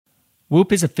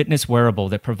Whoop is a fitness wearable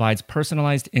that provides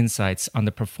personalized insights on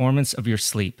the performance of your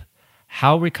sleep,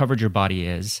 how recovered your body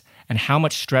is, and how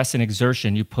much stress and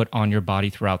exertion you put on your body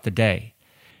throughout the day.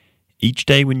 Each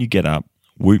day when you get up,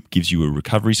 Whoop gives you a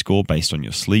recovery score based on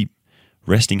your sleep,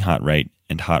 resting heart rate,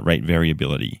 and heart rate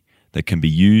variability that can be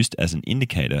used as an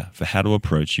indicator for how to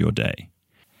approach your day.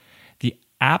 The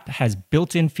app has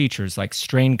built-in features like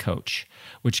Strain Coach,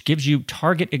 which gives you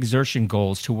target exertion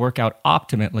goals to work out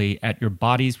optimally at your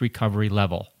body's recovery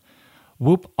level.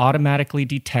 Whoop automatically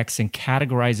detects and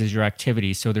categorizes your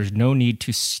activity, so there's no need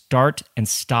to start and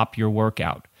stop your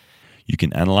workout. You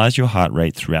can analyze your heart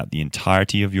rate throughout the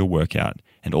entirety of your workout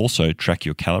and also track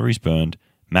your calories burned,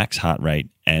 max heart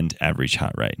rate, and average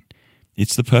heart rate.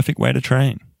 It's the perfect way to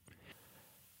train.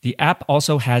 The app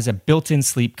also has a built-in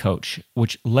sleep coach,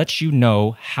 which lets you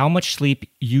know how much sleep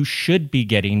you should be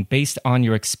getting based on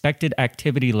your expected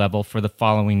activity level for the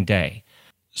following day.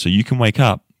 So you can wake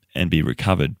up and be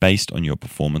recovered based on your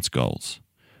performance goals.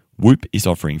 Whoop is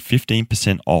offering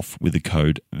 15% off with the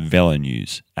code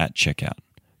VELONEWS at checkout.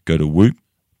 Go to Whoop,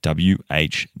 WHOOP.com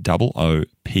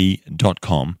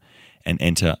and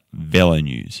enter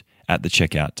VELONEWS at the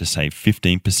checkout to save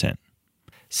 15%.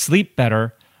 Sleep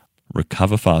better,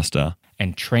 recover faster,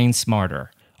 and train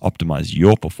smarter. Optimize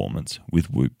your performance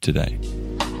with Whoop today.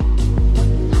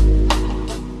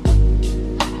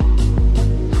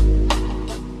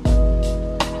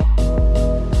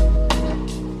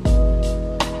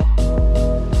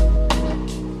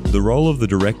 The role of the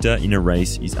director in a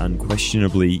race is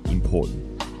unquestionably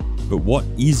important. But what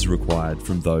is required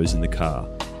from those in the car?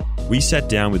 We sat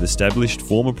down with established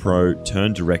former pro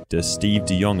turned director Steve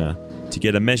de Jonge to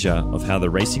get a measure of how the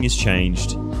racing has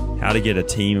changed, how to get a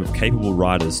team of capable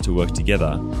riders to work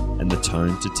together, and the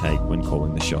tone to take when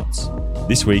calling the shots.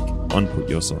 This week on Put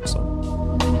Your Socks On.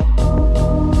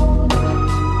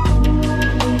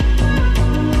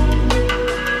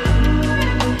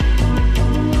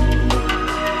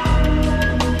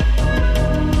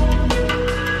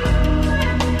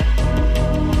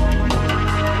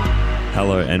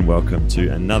 Hello and welcome to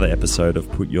another episode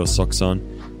of Put Your Socks On.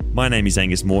 My name is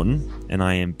Angus Morton and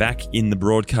I am back in the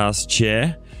broadcast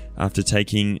chair after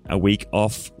taking a week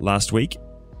off last week.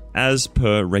 As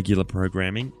per regular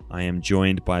programming, I am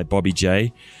joined by Bobby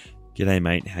J. G'day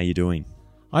mate, how you doing?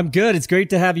 I'm good. It's great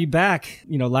to have you back.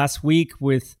 Last week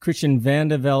with Christian Van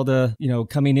de Velde,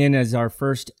 coming in as our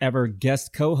first ever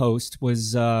guest co-host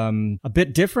was a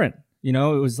bit different. It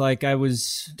was like I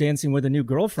was dancing with a new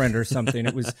girlfriend or something.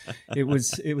 It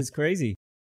was crazy.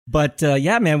 But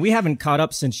yeah, man, we haven't caught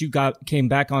up since you came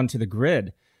back onto the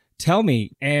grid. Tell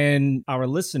me and our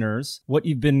listeners what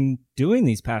you've been doing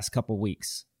these past couple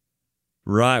weeks.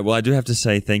 Right. Well, I do have to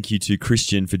say thank you to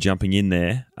Christian for jumping in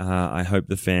there. I hope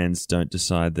the fans don't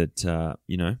decide that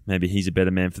maybe he's a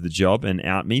better man for the job and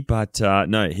out me. But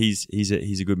no, he's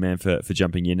a good man for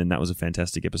jumping in, and that was a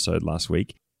fantastic episode last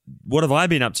week. What have I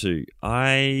been up to?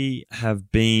 I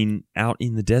have been out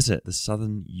in the desert, the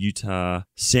southern Utah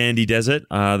sandy desert,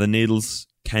 the Needles,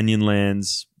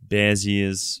 Canyonlands, Bears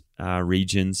Ears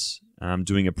regions.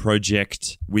 Doing a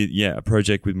project with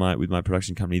my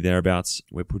production company thereabouts.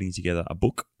 We're putting together a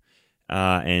book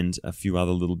and a few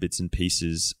other little bits and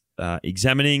pieces,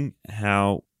 examining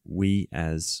how we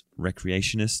as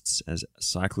recreationists, as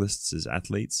cyclists, as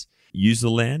athletes use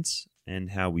the land,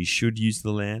 and how we should use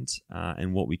the land,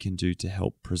 and what we can do to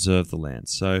help preserve the land.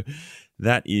 So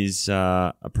that is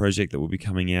a project that will be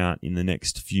coming out in the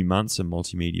next few months, a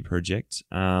multimedia project.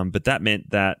 But that meant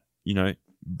that,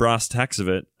 brass tacks of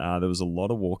it, there was a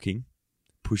lot of walking,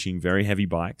 pushing very heavy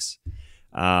bikes,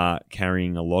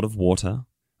 carrying a lot of water.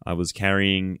 I was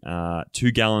carrying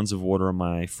 2 gallons of water on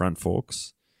my front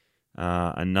forks,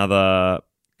 another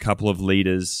couple of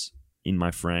liters in my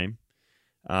frame,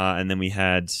 and then we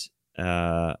had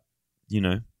a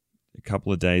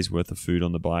couple of days worth of food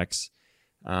on the bikes,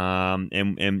 and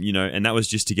that was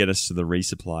just to get us to the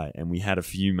resupply. And we had a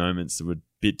few moments that were a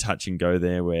bit touch and go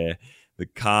there, where the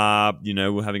car,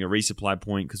 we're having a resupply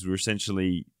point because we were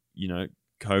essentially,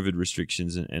 COVID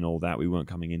restrictions and all that. We weren't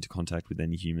coming into contact with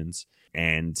any humans,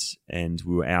 and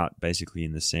we were out basically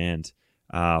in the sand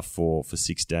for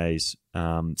 6 days.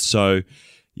 So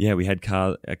yeah, we had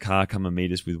a car come and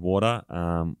meet us with water.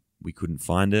 We couldn't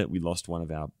find it. We lost one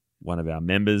of our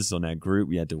members on our group.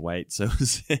 We had to wait. So it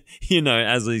was,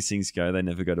 as these things go, they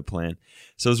never go to plan.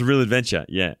 So it was a real adventure,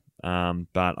 yeah.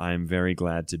 But I'm very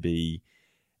glad to be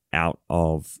out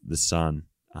of the sun.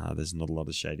 There's not a lot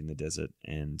of shade in the desert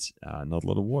and not a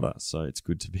lot of water, so it's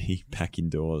good to be back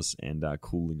indoors and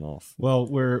cooling off. Well,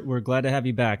 we're glad to have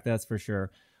you back, that's for sure.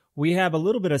 We have a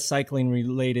little bit of cycling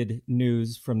related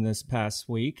news from this past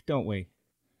week, don't we?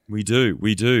 We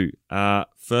do.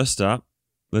 First up,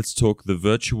 let's talk the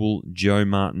virtual Joe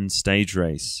Martin stage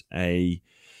race, a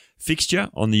fixture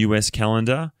on the US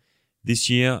calendar. This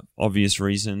year, obvious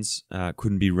reasons,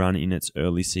 couldn't be run in its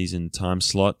early season time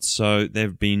slot, so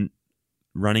they've been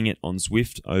running it on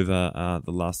Zwift over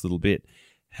the last little bit.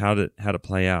 How'd it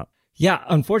play out? Yeah,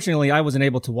 unfortunately, I wasn't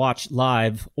able to watch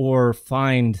live or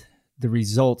find the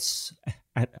results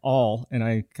at all, and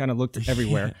I kind of looked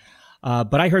everywhere.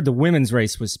 But I heard the women's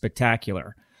race was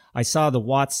spectacular. I saw the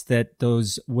watts that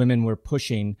those women were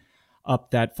pushing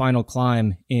up that final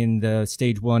climb in the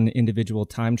stage 1 individual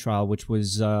time trial, which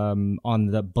was on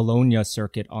the Bologna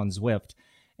circuit on Zwift.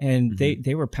 And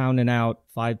they were pounding out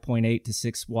 5.8 to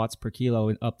 6 watts per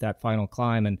kilo up that final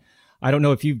climb. And I don't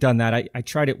know if you've done that. I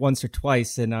tried it once or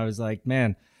twice, and I was like,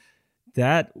 man,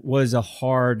 that was a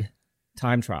hard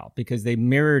time trial because they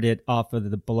mirrored it off of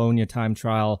the Bologna time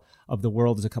trial of the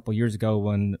Worlds a couple years ago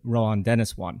when Rohan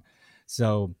Dennis won.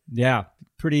 So yeah,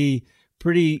 pretty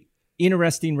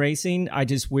interesting racing. I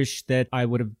just wish that I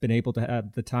would have been able to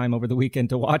have the time over the weekend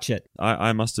to watch it.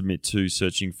 I must admit too,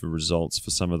 searching for results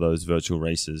for some of those virtual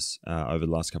races over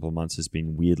the last couple of months has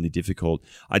been weirdly difficult.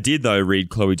 I did though read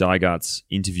Chloe Dygart's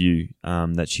interview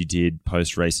that she did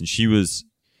post-race, and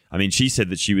she said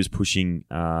that she was pushing,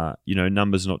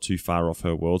 numbers not too far off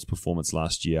her Worlds performance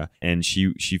last year, and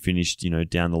she finished,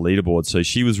 down the leaderboard. So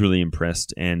she was really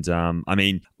impressed. And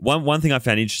one thing I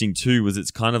found interesting too was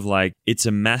it's kind of like it's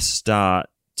a mass start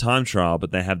time trial,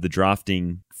 but they have the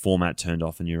drafting format turned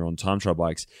off, and you're on time trial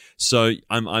bikes. So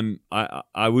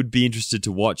I would be interested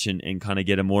to watch and kind of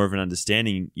get a more of an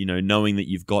understanding, knowing that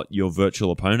you've got your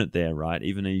virtual opponent there, right?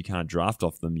 Even though you can't draft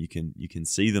off them, you can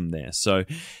see them there. So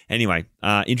anyway,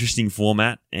 interesting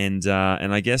format, and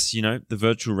I guess the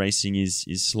virtual racing is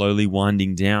slowly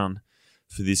winding down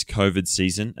for this COVID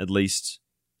season, at least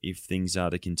if things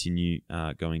are to continue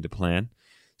going to plan.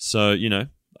 So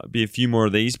be a few more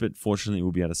of these, but fortunately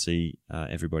we'll be able to see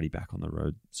everybody back on the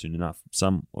road soon enough.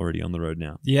 Some already on the road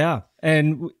now. Yeah,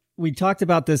 and we talked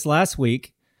about this last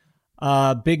week.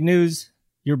 Big news.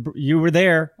 You were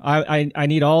there. I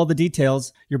need all the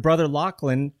details. Your brother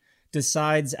Lachlan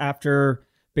decides, after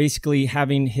basically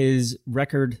having his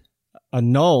record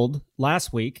annulled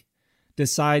last week,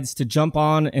 decides to jump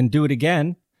on and do it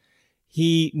again.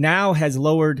 He now has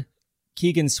lowered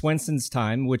Keegan Swenson's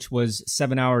time, which was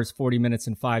 7 hours, 40 minutes,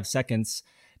 and 5 seconds,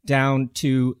 down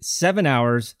to 7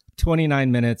 hours,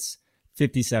 29 minutes,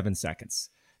 57 seconds.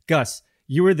 Gus,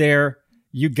 you were there.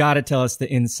 You got to tell us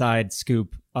the inside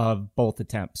scoop of both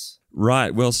attempts.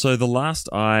 Right. Well, so the last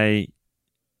I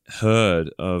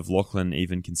heard of Lachlan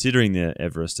even considering the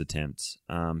Everest attempt,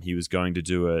 he was going to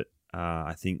do it,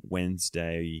 I think,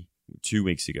 Wednesday, 2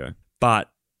 weeks ago. But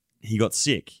he got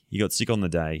sick. He got sick on the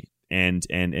day. And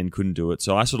couldn't do it.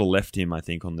 So I sort of left him, I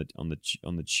think, on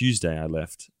the Tuesday I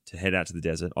left to head out to the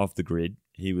desert off the grid.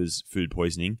 He was food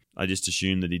poisoning. I just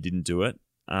assumed that he didn't do it.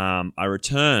 I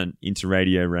return into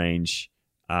radio range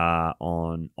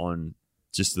on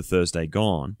just the Thursday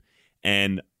gone,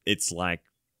 and it's like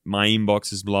my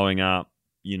inbox is blowing up.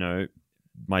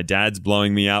 My dad's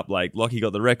blowing me up like, Lockie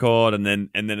got the record, and then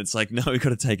it's like, no, we got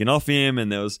to take it off him, and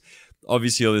there was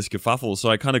obviously all this kerfuffle. So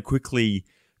I kind of quickly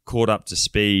caught up to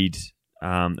speed,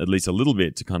 at least a little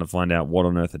bit, to kind of find out what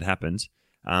on earth had happened.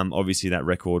 Obviously, that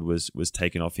record was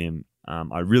taken off him.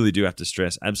 I really do have to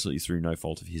stress, absolutely through no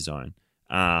fault of his own.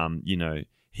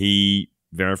 He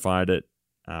verified it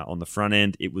on the front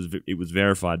end. It was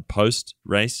verified post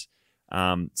race.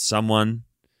 Someone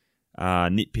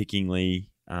nitpickingly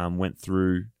went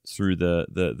through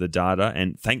the data,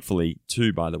 and thankfully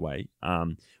too, by the way,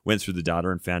 went through the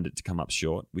data and found it to come up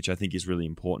short, which I think is really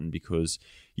important because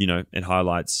it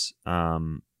highlights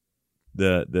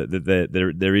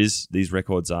there is these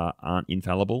records aren't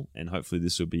infallible, and hopefully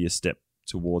this will be a step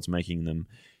towards making them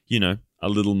a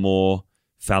little more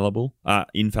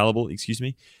infallible. Excuse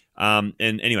me. And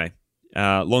anyway,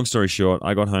 long story short,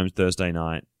 I got home Thursday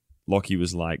night. Lockie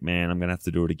was like, "Man, I'm gonna have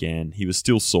to do it again." He was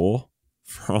still sore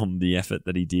from the effort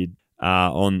that he did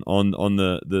on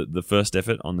the first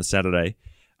effort on the Saturday,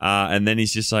 and then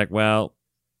he's just like, "Well,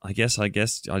 I guess I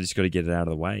just got to get it out of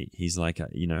the way." He's like,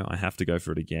 I have to go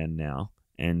for it again now,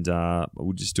 and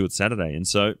we'll just do it Saturday. And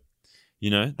so,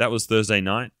 that was Thursday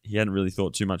night. He hadn't really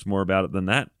thought too much more about it than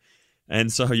that.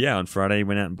 And so, yeah, on Friday he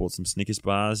went out and bought some Snickers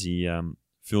bars. He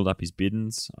filled up his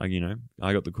biddens. I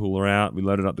got the cooler out. We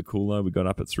loaded up the cooler. We got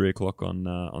up at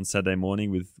 3:00 on Saturday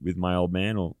morning with my old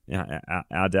man, or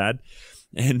our dad,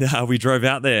 and we drove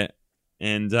out there.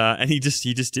 And he just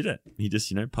did it. He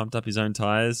just pumped up his own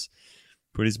tires,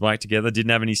 put his bike together.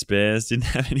 Didn't have any spares. Didn't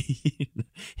have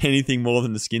anything more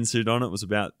than the skin suit on. It was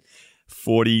about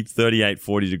 40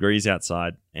 degrees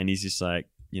outside. And he's just like,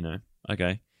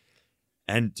 okay.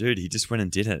 And dude, he just went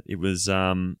and did it. It was,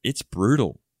 it's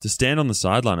brutal. To stand on the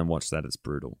sideline and watch that, it's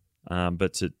brutal.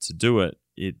 But to do it,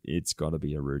 it's got to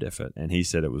be a rude effort. And he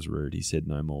said it was rude. He said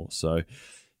no more. So,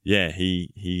 yeah,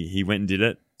 he went and did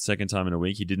it. Second time in a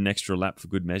week. He did an extra lap for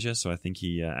good measure. So I think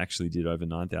he actually did over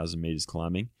 9,000 meters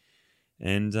climbing.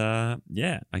 And, I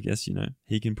guess,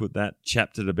 he can put that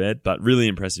chapter to bed. But really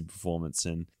impressive performance.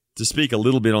 And to speak a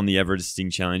little bit on the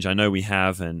Everesting Challenge, I know we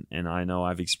have, and I know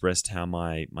I've expressed how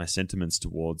my sentiments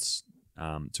towards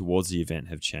the event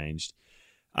have changed.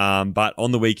 But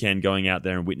on the weekend, going out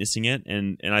there and witnessing it,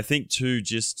 and I think too,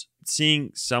 just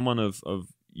seeing someone of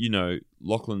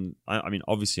Lachlan. I mean,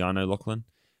 obviously I know Lachlan,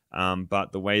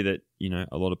 but the way that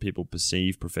a lot of people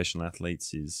perceive professional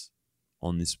athletes is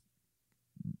on this,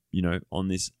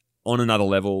 on another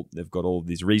level. They've got all of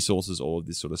these resources, all of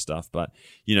this sort of stuff. But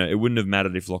it wouldn't have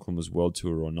mattered if Lachlan was World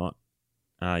Tour or not.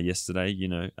 Yesterday,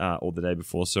 or the day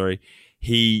before. Sorry,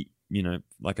 he,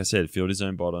 like I said, filled his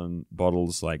own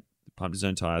bottles, like pumped his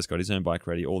own tires, got his own bike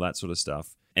ready, all that sort of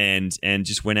stuff, and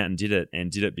just went out and did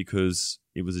it because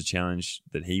it was a challenge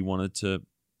that he wanted to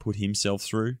put himself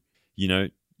through.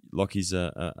 Lockie's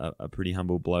a pretty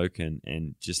humble bloke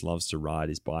and just loves to ride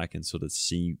his bike and sort of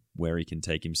see where he can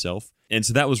take himself. And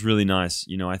so that was really nice.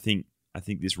 I think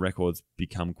this record's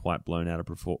become quite blown out of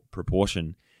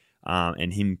proportion,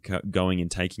 and him going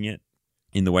and taking it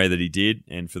in the way that he did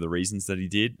and for the reasons that he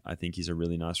did, I think is a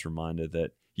really nice reminder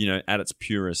that, at its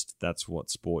purest, that's what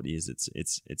sport is.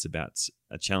 It's about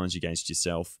a challenge against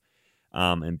yourself,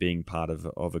 and being part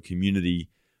of a community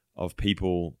of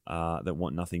people that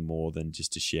want nothing more than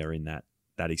just to share in that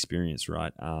experience,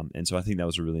 right? And so I think that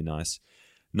was a really nice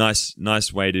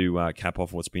way to cap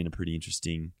off what's been a pretty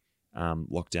interesting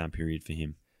lockdown period for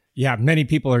him. Yeah, many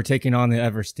people are taking on the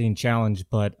Everesting Challenge,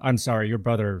 but I'm sorry, your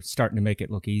brother's starting to make it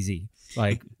look easy.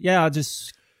 Like, yeah, I'll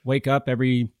just wake up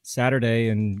every Saturday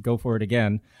and go for it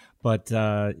again. But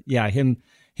him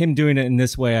doing it in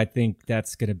this way, I think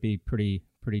that's going to be pretty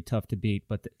tough to beat.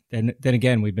 But then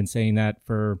again, we've been saying that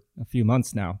for a few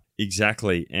months now.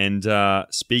 Exactly. And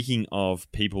speaking of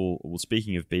beating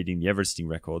the Everesting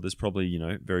record, there's probably,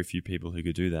 very few people who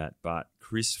could do that. But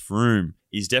Chris Froome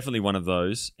is definitely one of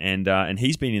those. And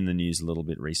he's been in the news a little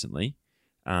bit recently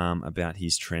about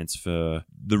his transfer,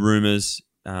 the rumors,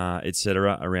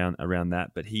 etc. around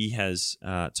that. But he has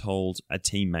told a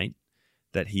teammate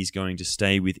that he's going to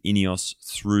stay with Ineos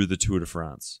through the Tour de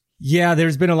France. Yeah,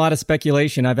 there's been a lot of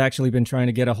speculation. I've actually been trying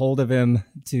to get a hold of him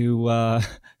to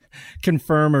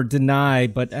confirm or deny,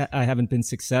 but I haven't been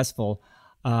successful.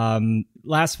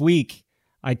 Last week,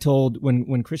 I told,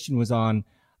 when Christian was on,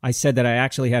 I said that I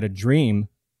actually had a dream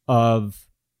of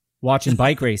watching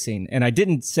bike racing, and I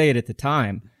didn't say it at the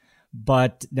time,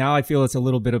 but now I feel it's a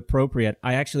little bit appropriate.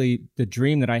 The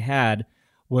dream that I had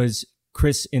was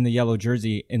Chris in the yellow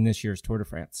jersey in this year's Tour de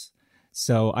France.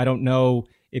 So I don't know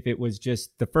if it was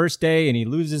just the first day and he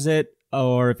loses it,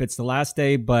 or if it's the last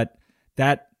day, but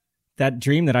that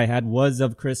dream that I had was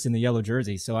of Chris in the yellow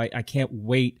jersey. So I can't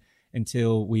wait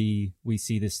until we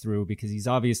see this through, because he's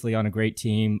obviously on a great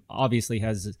team, obviously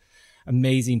has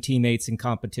amazing teammates in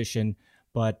competition,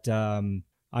 but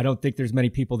I don't think there's many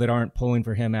people that aren't pulling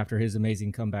for him after his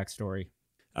amazing comeback story.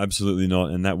 Absolutely not.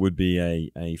 And that would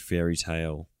be a fairy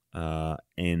tale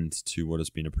end to what has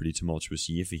been a pretty tumultuous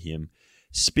year for him.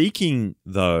 Speaking,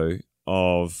 though,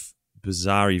 of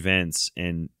bizarre events,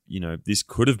 and, this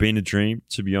could have been a dream,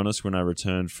 to be honest, when I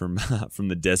returned from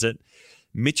the desert,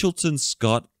 Mitchelton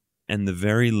Scott and the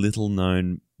very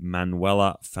little-known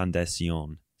Manuela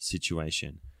Fundación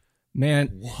situation. Man,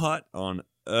 what on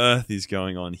earth is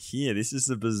going on here? This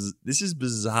is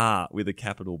bizarre with a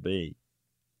capital B.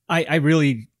 I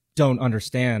really don't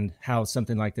understand how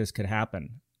something like this could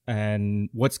happen and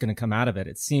what's going to come out of it.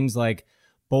 It seems like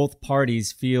both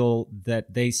parties feel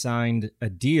that they signed a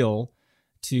deal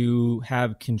to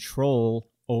have control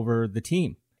over the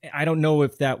team. I don't know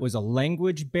if that was a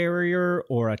language barrier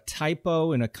or a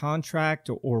typo in a contract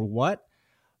or what,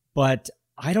 but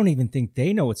I don't even think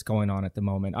they know what's going on at the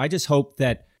moment. I just hope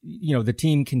that, the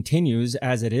team continues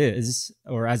as it is,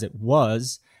 or as it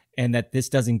was, and that this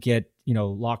doesn't get,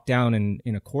 locked down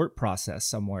in a court process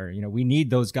somewhere. We need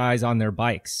those guys on their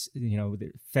bikes,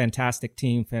 fantastic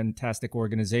team, fantastic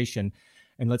organization.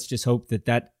 And let's just hope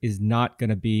that is not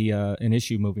going to be an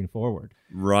issue moving forward.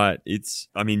 Right.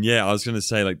 I was going to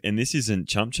say, and this isn't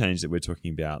chump change that we're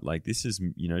talking about. This is,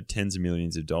 tens of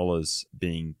millions of dollars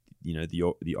being, the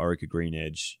Orica Green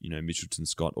Edge, Mitchelton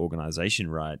Scott organization,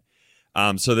 right?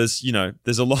 So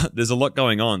there's a lot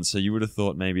going on. So you would have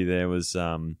thought maybe there was,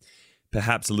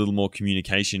 perhaps a little more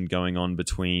communication going on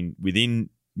within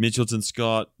Mitchelton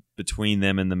Scott, between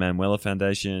them and the Manuela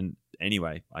Foundation.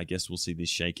 Anyway, I guess we'll see this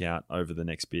shake out over the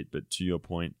next bit. But to your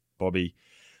point, Bobby,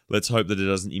 let's hope that it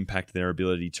doesn't impact their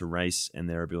ability to race and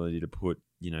their ability to put,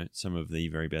 some of the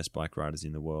very best bike riders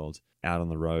in the world out on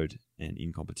the road and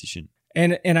in competition.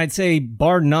 And I'd say,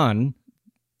 bar none,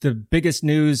 the biggest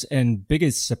news and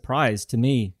biggest surprise to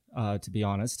me, to be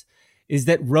honest, is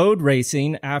that road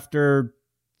racing, after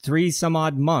 3 some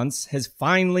odd months, has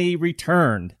finally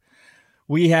returned.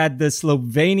 We had the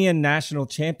Slovenian National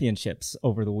Championships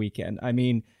over the weekend. I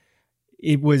mean,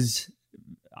 it was...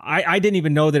 I didn't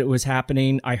even know that it was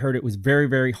happening. I heard it was very,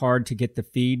 very hard to get the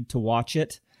feed to watch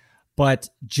it. But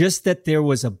just that there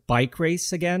was a bike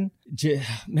race again,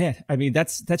 man, I mean,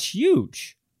 that's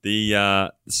huge.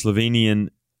 The Slovenian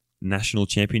National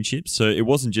Championships. So it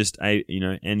wasn't just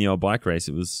any old bike race.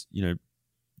 It was, the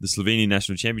Slovenian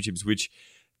National Championships, which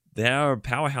they are a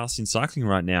powerhouse in cycling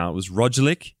right now. It was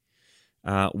Roglic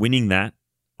winning that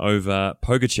over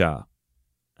Pogačar.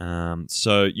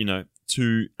 So,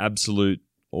 two absolute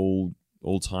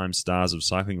all-time stars of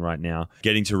cycling right now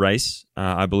getting to race.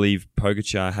 I believe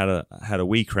Pogačar had a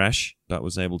wee crash, but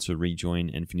was able to rejoin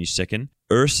and finish second.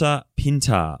 Ursa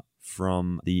Pintar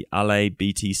from the Ale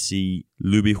BTC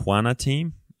Ljubljana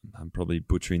team, I'm probably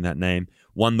butchering that name,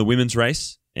 won the women's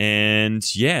race. And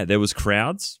yeah, there was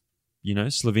crowds.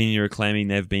 Slovenia are claiming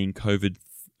they've been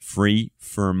COVID-free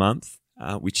for a month,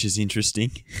 which is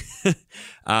interesting.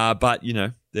 But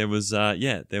there was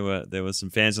there were some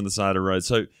fans on the side of the road.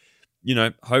 So,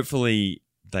 hopefully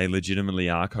they legitimately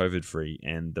are COVID free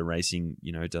and the racing,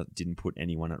 didn't put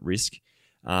anyone at risk.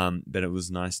 But it was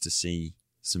nice to see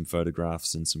some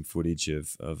photographs and some footage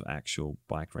of actual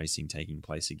bike racing taking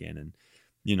place again. And,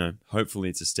 hopefully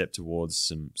it's a step towards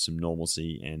some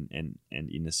normalcy and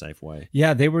in a safe way.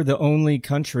 Yeah, they were the only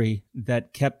country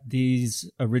that kept these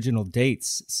original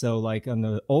dates. So like on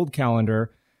the old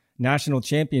calendar, national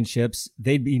championships,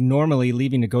 they'd be normally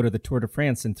leaving to go to the Tour de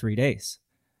France in 3 days.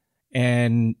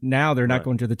 And now they're not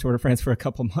going to the Tour de France for a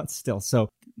couple months still. So,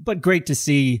 but great to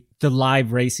see the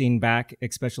live racing back,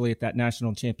 especially at that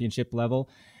national championship level.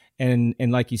 And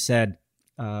like you said,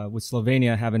 with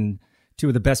Slovenia having two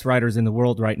of the best riders in the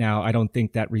world right now, I don't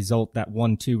think that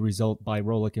 1-2 result by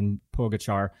Roglic and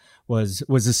Pogačar was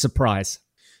a surprise.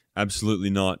 Absolutely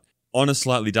not. On a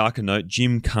slightly darker note,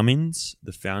 Jim Cummins,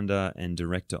 the founder and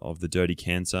director of the Dirty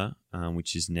Cancer,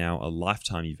 which is now a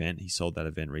lifetime event. He sold that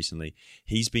event recently.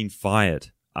 He's been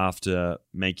fired after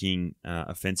making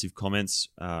offensive comments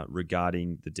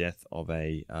regarding the death of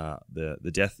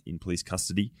the death in police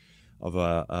custody of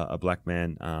a black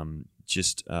man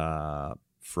just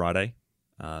Friday,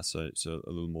 so a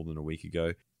little more than a week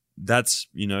ago. That's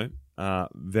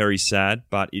very sad,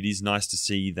 but it is nice to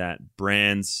see that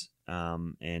brands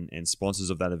and sponsors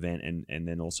of that event and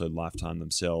then also Lifetime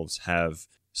themselves have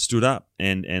stood up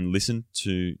and listened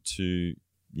to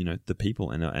the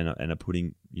people and are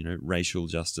putting racial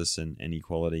justice and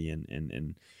equality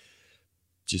and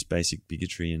just basic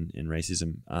bigotry and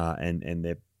racism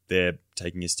and they're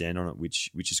taking a stand on it,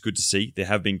 which is good to see. There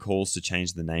have been calls to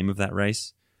change the name of that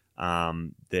race.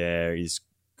 There is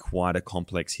quite a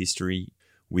complex history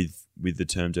with the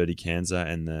term Dirty Kansas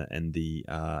and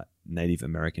the Native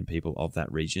American people of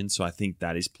that region. So I think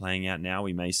that is playing out now.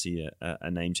 We may see a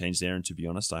name change there, and to be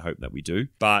honest, I hope that we do.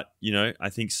 But, I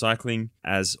think cycling,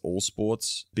 as all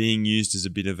sports, being used as a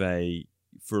bit of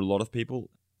for a lot of people,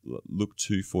 look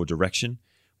to for direction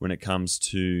when it comes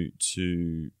to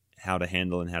how to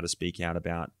handle and how to speak out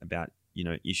about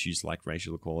issues like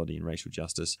racial equality and racial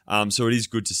justice. So it is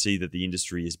good to see that the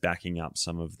industry is backing up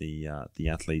some of the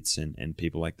athletes and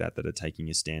people like that are taking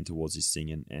a stand towards this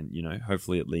thing. And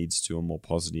hopefully it leads to a more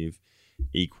positive,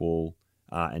 equal,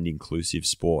 and inclusive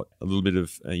sport. A little bit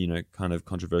of, kind of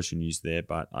controversial news there,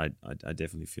 but I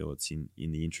definitely feel it's in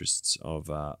the interests of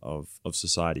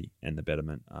society and the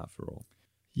betterment for all.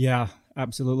 Yeah,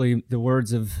 absolutely. The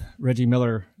words of Reggie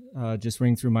Miller just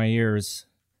ring through my ears.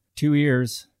 2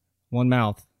 ears, 1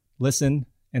 mouth, listen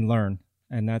and learn.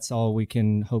 And that's all we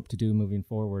can hope to do moving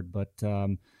forward. But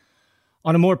on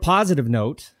a more positive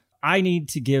note, I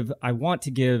want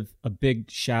to give a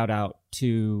big shout out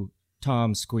to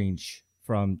Tom Squinch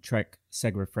from Trek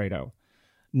Segafredo.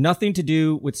 Nothing to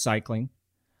do with cycling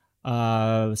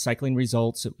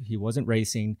results. He wasn't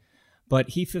racing,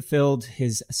 but he fulfilled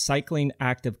his cycling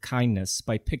act of kindness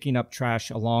by picking up trash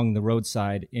along the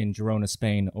roadside in Girona,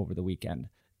 Spain over the weekend.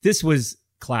 This was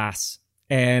class,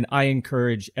 and I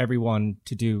encourage everyone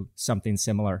to do something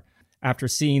similar. After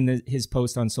seeing his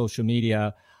post on social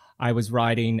media, I was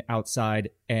riding outside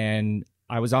and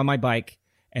I was on my bike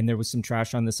and there was some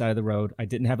trash on the side of the road. I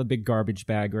didn't have a big garbage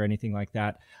bag or anything like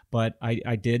that, but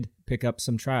I did pick up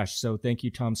some trash. So thank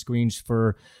you, Tom Screens,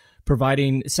 for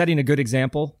setting a good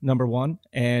example, number one.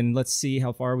 And let's see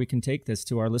how far we can take this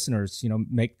to our listeners.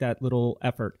 Make that little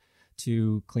effort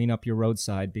to clean up your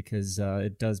roadside, because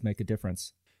it does make a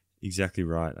difference. Exactly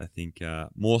right. I think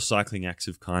more cycling acts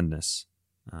of kindness.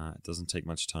 It doesn't take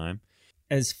much time.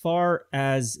 As far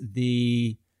as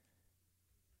the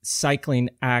cycling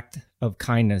act of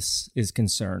kindness is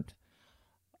concerned,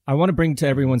 I want to bring to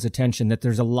everyone's attention that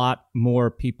there's a lot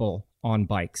more people on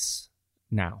bikes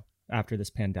now after this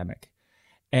pandemic.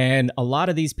 And a lot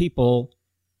of these people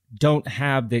don't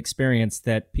have the experience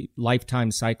that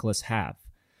lifetime cyclists have.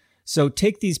 So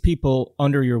take these people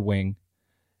under your wing,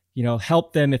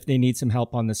 help them if they need some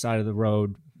help on the side of the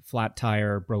road, flat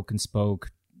tire, broken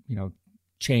spoke,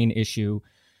 chain issue.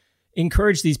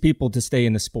 Encourage these people to stay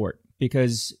in the sport,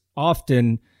 because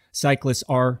often cyclists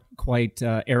are quite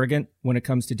arrogant when it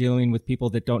comes to dealing with people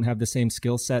that don't have the same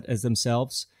skill set as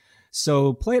themselves.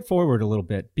 So play it forward a little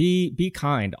bit. Be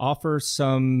kind. Offer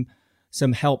some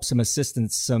help, some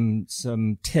assistance,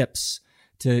 some tips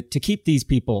to keep these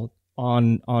people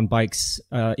on bikes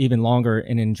even longer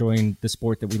and enjoying the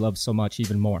sport that we love so much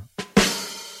even more.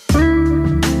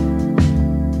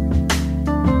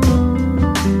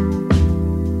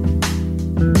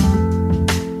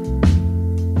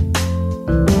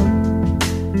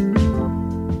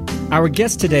 Our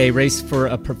guest today raced for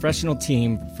a professional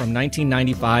team from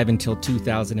 1995 until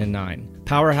 2009.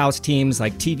 Powerhouse teams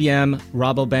like TVM,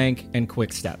 Rabobank, and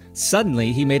Quickstep.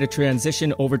 Suddenly, he made a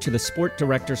transition over to the sport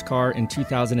director's car in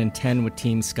 2010 with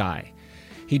Team Sky.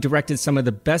 He directed some of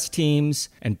the best teams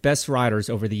and best riders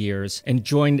over the years and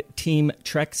joined Team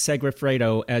Trek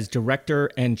Segafredo as director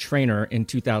and trainer in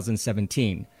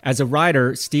 2017. As a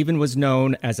rider, Steven was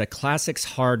known as a classics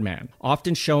hard man,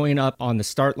 often showing up on the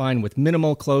start line with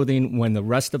minimal clothing when the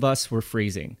rest of us were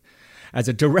freezing. As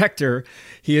a director,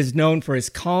 he is known for his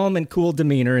calm and cool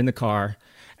demeanor in the car,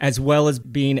 as well as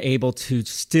being able to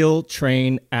still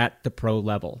train at the pro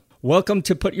level. Welcome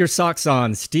to Put Your Socks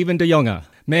On, Steven de Jonge.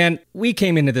 Man, we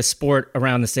came into this sport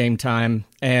around the same time,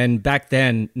 and back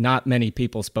then, not many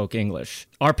people spoke English.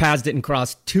 Our paths didn't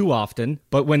cross too often,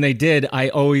 but when they did, I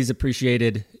always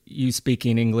appreciated you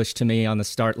speaking English to me on the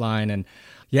start line. And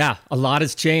yeah, a lot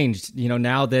has changed,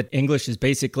 now that English is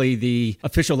basically the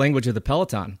official language of the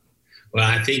peloton. Well,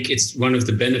 I think it's one of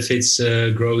the benefits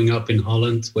growing up in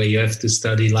Holland, where you have to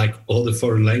study like all the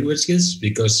foreign languages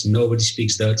because nobody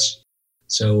speaks Dutch.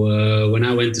 So when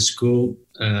I went to school,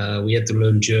 we had to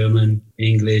learn German,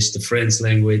 English, the French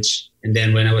language. And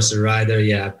then when I was a rider,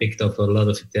 I picked up a lot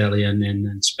of Italian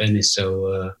and Spanish.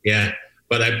 So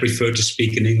but I prefer to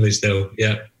speak in English though.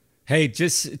 Yeah. Hey,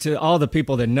 just to all the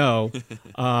people that know,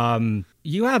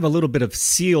 you have a little bit of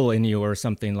seal in you or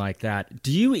something like that.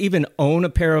 Do you even own a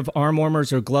pair of arm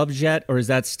warmers or gloves yet? Or is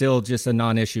that still just a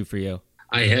non-issue for you?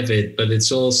 I have it, but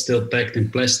it's all still packed in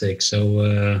plastic.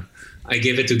 So I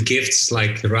give it to gifts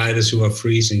like riders who are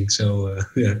freezing. So,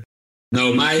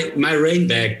 No, my rain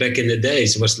bag back in the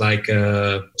days was like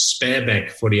a spare bag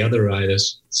for the other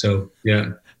riders. So,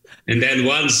 yeah. And then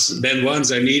once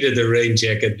I needed a rain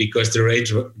jacket because the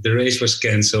race was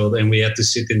canceled and we had to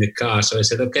sit in the car. So I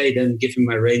said, okay, then give me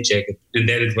my rain jacket. And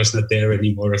then it was not there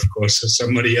anymore, of course. So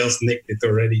somebody else nicked it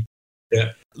already.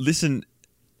 Yeah. Listen,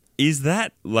 was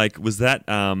that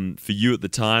for you at the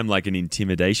time like an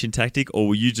intimidation tactic, or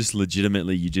were you just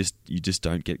legitimately you just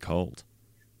don't get cold?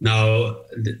 No,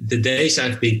 the days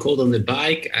I've been cold on the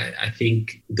bike, I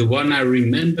think the one I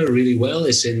remember really well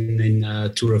is in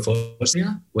Tour of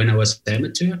Austria when I was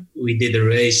amateur. We did a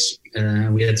race.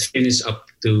 We had to finish up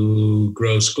to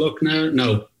Großglockner.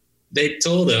 No, they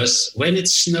told us when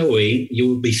it's snowing, you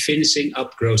will be finishing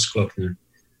up Großglockner.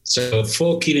 So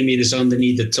 4 kilometers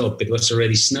underneath the top, it was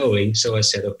already snowing. So I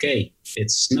said, okay,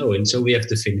 it's snowing, so we have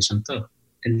to finish on top.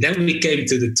 And then we came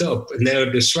to the top, and there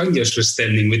the Swanjos were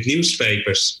standing with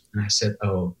newspapers. And I said,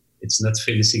 oh, it's not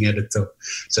finishing at the top.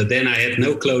 So then I had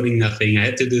no clothing, nothing. I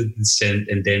had to do the descent,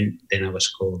 and then I was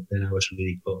cold. Then I was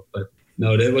really cold. But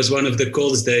no, that was one of the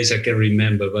coldest days I can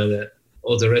remember. But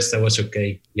all the rest, I was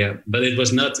okay. Yeah, but it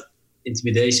was not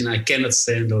intimidation. I cannot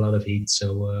stand a lot of heat.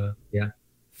 So, yeah.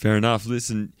 Fair enough.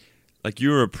 Listen, like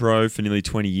you were a pro for nearly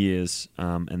 20 years,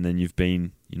 and then you've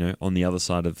been, on the other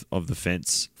side of the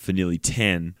fence for nearly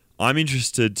 10. I'm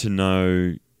interested to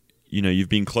know, you've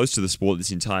been close to the sport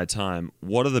this entire time.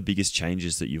 What are the biggest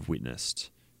changes that you've witnessed,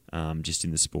 just in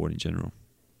the sport in general?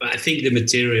 I think the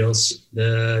materials,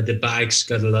 the bikes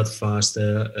got a lot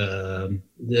faster.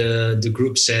 The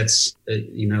group sets,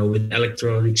 with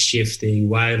electronic shifting,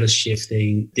 wireless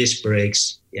shifting, disc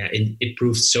brakes. it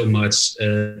improved so much.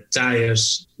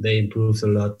 Tires, they improved a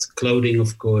lot. Clothing,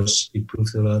 of course,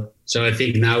 improved a lot. So I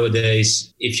think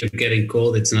nowadays, if you're getting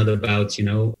cold, it's not about,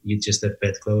 you just have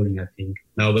bad clothing, I think.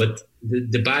 No, but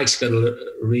the bikes got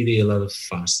really a lot of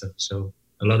faster. So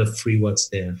a lot of free watts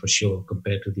there for sure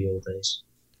compared to the old days.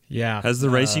 Yeah. Has the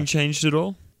racing changed at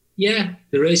all? Yeah,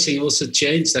 the racing also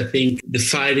changed. I think the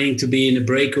fighting to be in a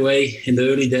breakaway in the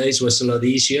early days was a lot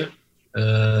easier.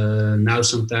 Now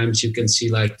sometimes you can see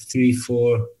like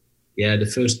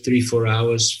the first 3-4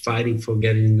 hours fighting for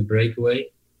getting in the breakaway.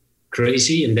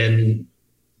 Crazy. And then,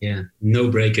 no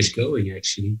breakers going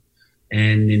actually.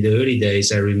 And in the early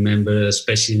days, I remember,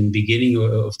 especially in the beginning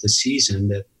of the season,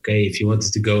 that, if you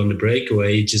wanted to go on the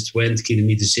breakaway, you just went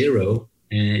kilometer zero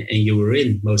and you were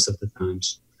in most of the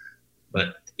times.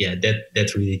 But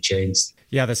that really changed.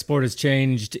 Yeah, the sport has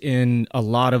changed in a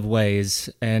lot of ways,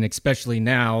 and especially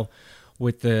now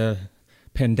with the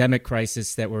pandemic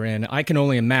crisis that we're in. I can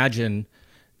only imagine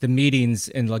the meetings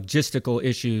and logistical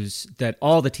issues that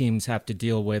all the teams have to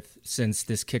deal with since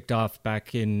this kicked off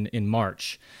back in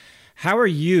March. How are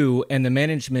you and the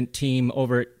management team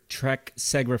over at Trek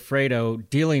Segafredo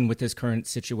dealing with this current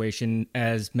situation?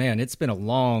 It's been a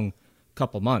long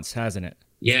couple months, hasn't it?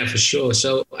 Yeah, for sure.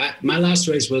 So my last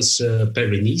race was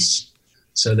Paris-Nice.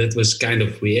 So that was kind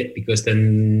of weird because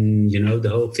then, the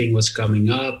whole thing was coming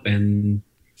up and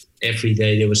every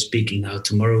day they were speaking, now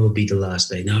tomorrow will be the last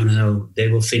day. No, they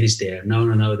will finish there.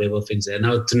 No, they will finish there.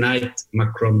 Now tonight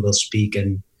Macron will speak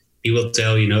and he will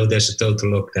tell, there's a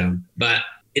total lockdown. But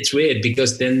it's weird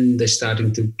because then they're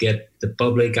starting to get the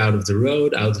public out of the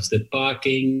road, out of the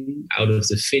parking, out of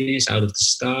the finish, out of the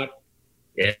start.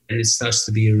 Yeah, and it starts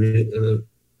to be a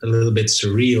little bit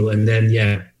surreal. And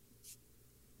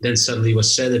then suddenly it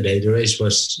was Saturday. The race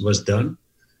was done.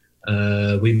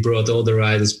 We brought all the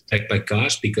riders back by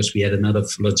cars because we had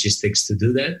enough logistics to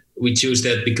do that. We chose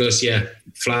that because,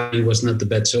 flying was not the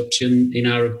best option in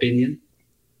our opinion.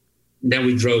 Then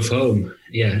we drove home.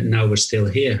 And now we're still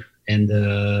here. And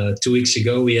 2 weeks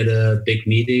ago, we had a big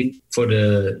meeting for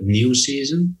the new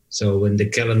season. So when the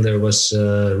calendar was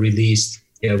released,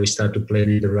 we started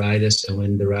planning the riders. And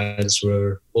when the riders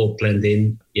were all planned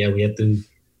in, we had to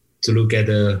look at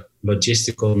a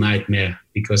logistical nightmare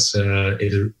because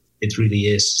it really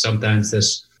is. Sometimes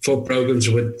there's 4 programs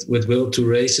with World Tour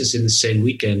races in the same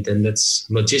weekend. And that's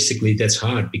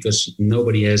hard because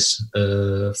nobody has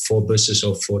 4 buses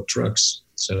or 4 trucks.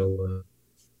 So,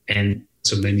 and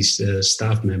so many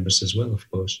staff members as well, of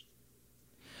course.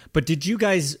 But did you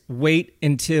guys wait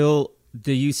until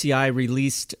the UCI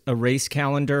released a race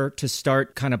calendar to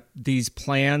start kind of these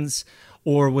plans?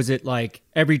 Or was it like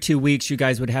every 2 weeks you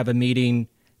guys would have a meeting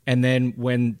and then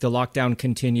when the lockdown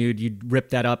continued, you'd rip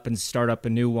that up and start up a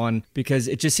new one? Because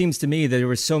it just seems to me that there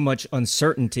was so much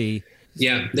uncertainty.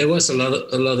 Yeah, there was a lot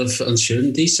of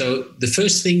uncertainty. So the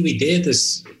first thing we did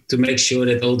is to make sure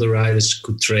that all the riders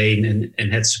could train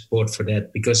and had support for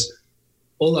that, because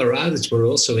all our riders were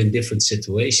also in different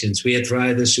situations. We had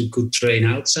riders who could train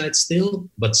outside still,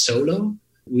 but solo.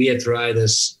 We had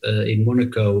riders in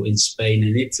Monaco, in Spain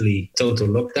and Italy, total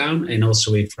lockdown, and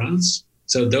also in France.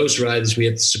 So those riders we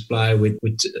had to supply with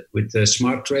the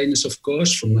smart trainers, of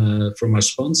course, from our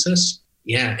sponsors.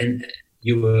 Yeah, and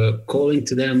you were calling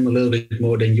to them a little bit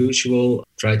more than usual,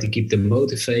 try to keep them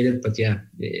motivated. But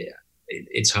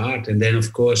it's hard. And then,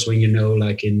 of course, when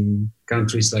like in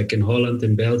countries like in Holland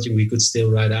and Belgium, we could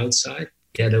still ride outside.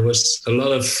 Yeah, there was a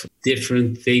lot of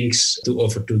different things to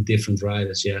offer to different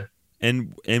riders, yeah.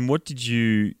 And what did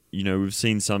we've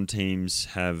seen some teams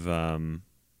have,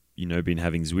 been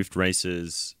having Zwift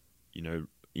races,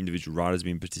 individual riders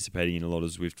been participating in a lot of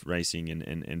Zwift racing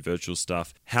and virtual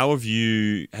stuff.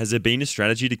 Has there been a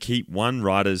strategy to keep one,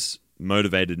 riders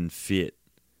motivated and fit,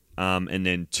 and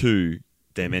then 2,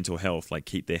 their mental health, like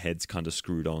keep their heads kind of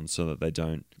screwed on so that they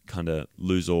don't kind of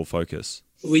lose all focus?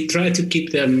 We try to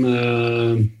keep them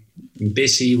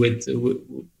busy with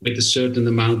a certain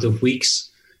amount of weeks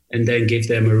and then give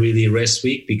them a really rest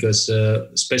week because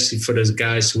especially for those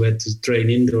guys who had to train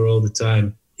indoor all the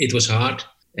time, it was hard.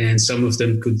 And some of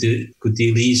them could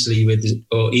deal easier with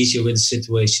the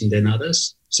situation than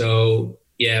others. So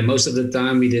most of the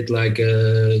time we did like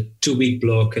a 2-week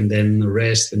block and then a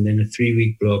rest and then a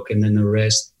 3-week block and then a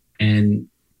rest. And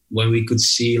when we could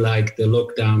see like the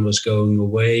lockdown was going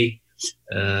away,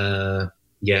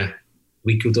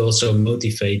 we could also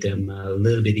motivate them a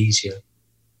little bit easier.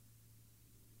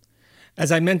 As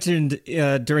I mentioned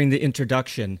during the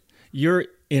introduction, you're,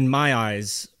 in my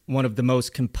eyes, one of the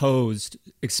most composed,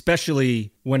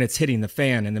 especially when it's hitting the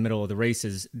fan in the middle of the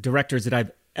races, directors that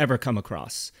I've ever come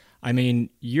across. I mean,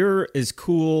 you're as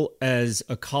cool as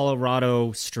a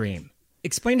Colorado stream.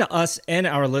 Explain to us and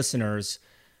our listeners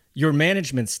your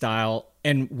management style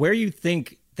and where you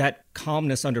think that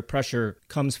calmness under pressure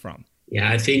comes from.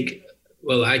 Yeah, I think,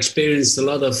 well, I experienced a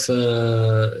lot of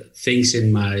things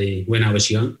when I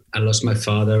was young. I lost my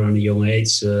father on a young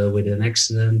age with an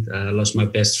accident. I lost my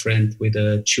best friend with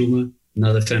a tumor.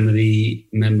 Another family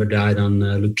member died on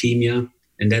leukemia.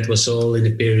 And that was all in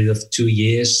a period of 2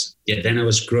 years. Yeah, then I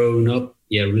was growing up,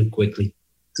 real quickly,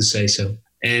 to say so.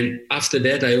 And after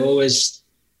that, I always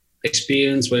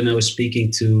experienced when I was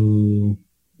speaking to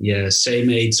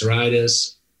same age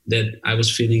riders that I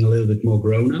was feeling a little bit more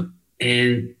grown up.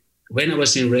 And when I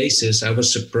was in races, I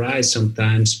was surprised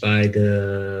sometimes by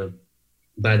the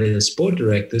sport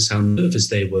directors, how nervous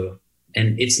they were.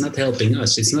 And it's not helping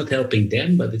us. It's not helping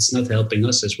them, but it's not helping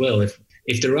us as well.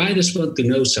 If the riders want to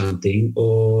know something,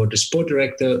 or the sport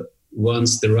director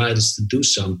wants the riders to do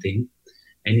something,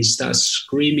 and he starts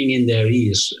screaming in their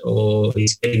ears, or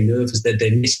he's getting nervous that they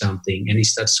miss something, and he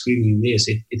starts screaming in their ears,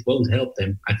 it won't help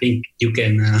them. I think you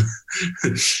can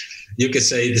you can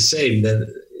say the same, that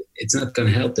it's not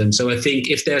going to help them. So I think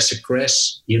if there's a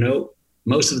crash,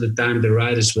 most of the time the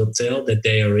riders will tell that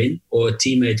they are in, or a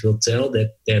teammate will tell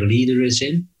that their leader is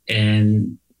in.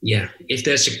 And if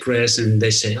there's a crash and they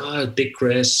say, big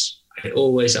crash, I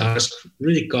always ask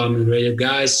really calm in the radio,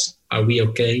 guys, are we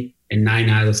okay? And 9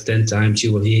 out of 10 times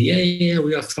you will hear, yeah,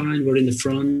 we are fine. We're in the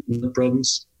front, no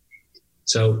problems.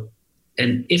 So,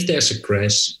 and if there's a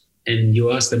crash and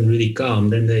you ask them really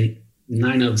calm, then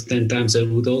 9 out of 10 times they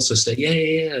would also say,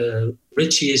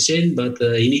 Richie is in, but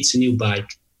he needs a new bike.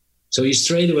 So you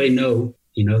straight away know,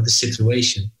 the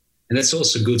situation. And that's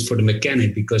also good for the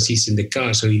mechanic because he's in the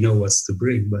car, so he knows what's to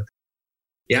bring. But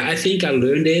I think I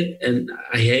learned it, and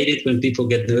I hate it when people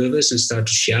get nervous and start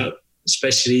to shout.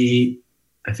 Especially,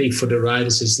 I think for the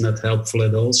riders, it's not helpful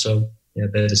at all. So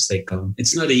better stay calm.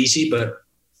 It's not easy, but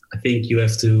I think you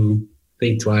have to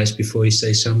think twice before you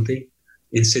say something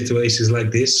in situations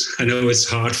like this. I know it's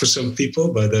hard for some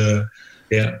people, but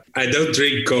I don't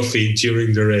drink coffee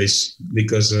during the race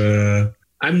because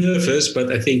I'm nervous,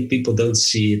 but I think people don't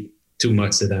see it too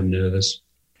much that I'm nervous.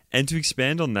 And to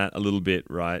expand on that a little bit,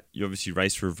 right? You obviously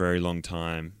raced for a very long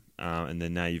time, and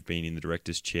then now you've been in the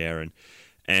director's chair,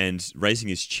 and racing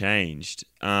has changed.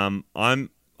 I'm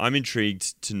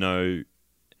intrigued to know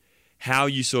how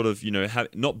you sort of,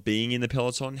 not being in the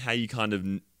peloton, how you kind of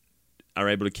are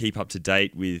able to keep up to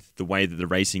date with the way that the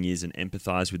racing is and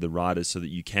empathize with the riders so that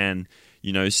you can,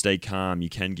 stay calm, you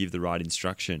can give the right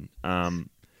instruction. I'm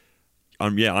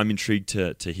intrigued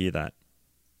to hear that.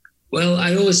 Well,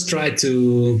 I always try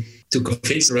to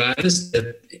convince riders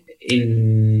that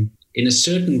in a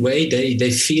certain way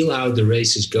they feel how the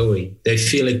race is going. They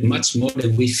feel it much more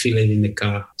than we feel it in the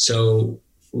car. So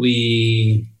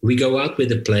we go out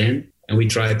with a plan and we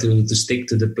try to stick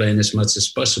to the plan as much as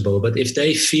possible. But if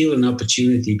they feel an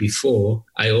opportunity before,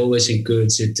 I always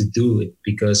encourage it to do it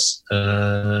because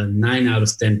 9 out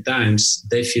of 10 times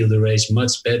they feel the race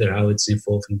much better how it's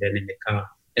evolving than in the car.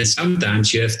 And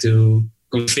sometimes you have to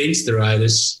convince the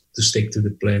riders to stick to the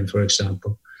plan, for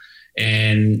example,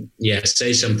 and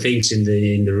say some things in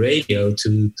the radio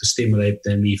to stimulate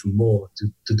them even more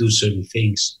to do certain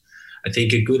things. I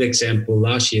think a good example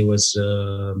last year was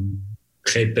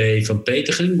GP van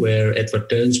Petegem, where Edward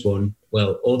Teuns won.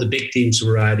 Well, all the big teams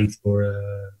were riding for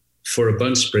a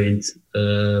bunch sprint,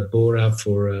 Bora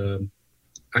for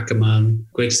Ackermann,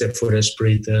 Quickstep for their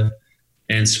sprinter,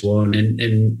 and Swan,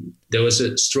 and there was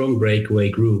a strong breakaway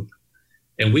group.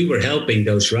 And we were helping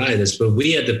those riders, but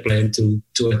we had the plan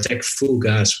to attack full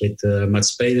gas with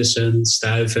Mats Pedersen,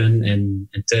 Stuyven, and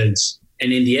Teuns.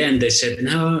 And in the end, they said,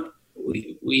 no,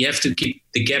 we have to keep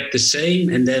the gap the same,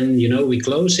 and then, we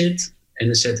close it. And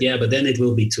they said, but then it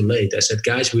will be too late. I said,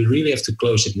 guys, we really have to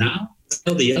close it now.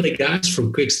 Tell the other guys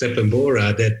from Quickstep and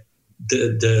Bora that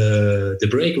the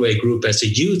breakaway group has a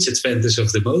huge advantage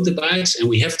of the motorbikes, and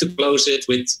we have to close it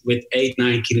with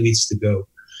 8-9 kilometers to go.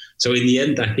 So in the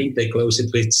end, I think they closed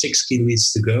it with 6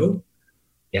 kilometers to go.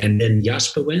 And then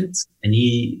Jasper went, and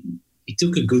he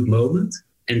took a good moment.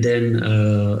 And then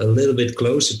a little bit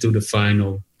closer to the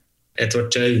final,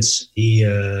 Edward Teuns,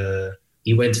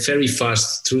 he went very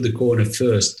fast through the corner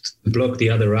first to block the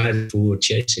other riders who were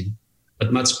chasing.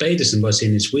 But Mats Pedersen was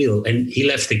in his wheel, and he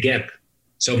left the gap.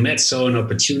 So Matt saw an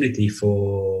opportunity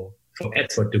for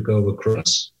Edward to go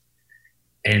across.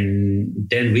 And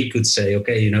then we could say,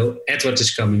 okay, Edward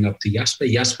is coming up to Jasper.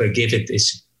 Jasper give it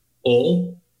his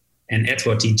all. And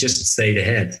Edward, he just stayed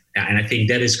ahead. And I think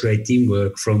that is great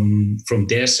teamwork from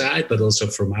their side, but also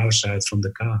from our side, from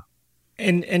the car.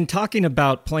 And talking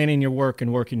about planning your work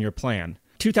and working your plan,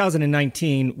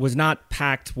 2019 was not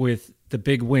packed with the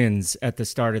big wins at the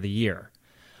start of the year.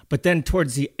 But then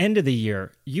towards the end of the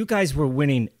year, you guys were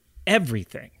winning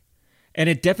everything. And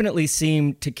it definitely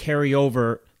seemed to carry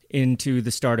over into the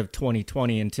start of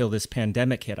 2020 until this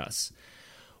pandemic hit us.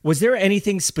 Was there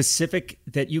anything specific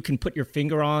that you can put your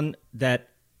finger on that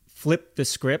flipped the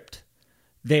script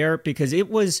there? Because it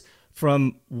was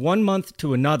from one month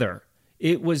to another,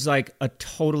 it was like a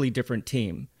totally different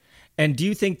team. And do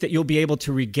you think that you'll be able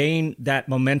to regain that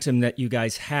momentum that you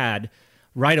guys had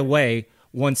right away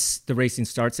once the racing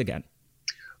starts again?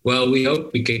 Well, we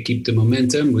hope we can keep the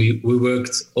momentum. We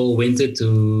worked all winter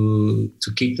to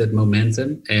keep that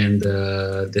momentum, and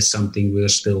that's something we're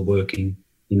still working,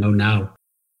 now.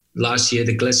 Last year,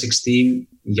 the Classics team,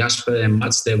 Jasper and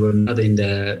Mats, they were not in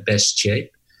the best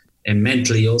shape. And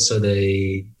mentally also,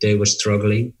 they were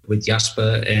struggling. With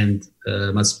Jasper and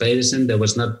Mats Pedersen, there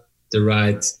was not the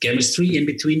right chemistry in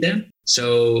between them.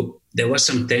 So there was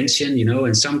some tension,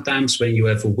 and sometimes when you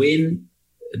have a win,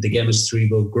 the chemistry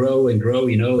will grow and grow,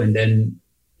 and then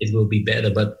it will be better.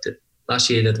 But last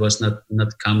year that was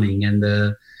not coming.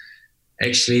 And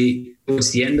actually,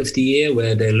 towards the end of the year,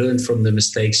 where they learned from the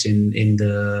mistakes in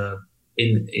the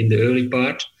early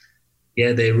part,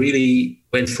 they really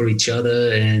went for each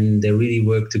other and they really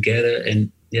worked together.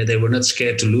 And they were not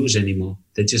scared to lose anymore.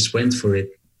 They just went for it.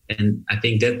 And I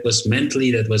think that was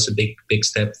mentally, that was a big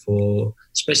step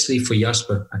especially for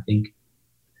Jasper, I think.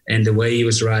 And the way he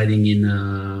was riding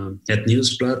at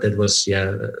Nieuwsblad, that was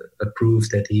a proof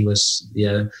that he was,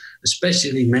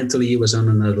 especially mentally, he was on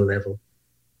another level.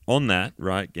 On that,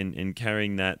 right, in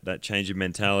carrying that change of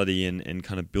mentality and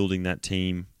kind of building that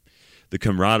team, the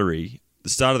camaraderie, the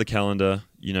start of the calendar,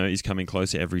 is coming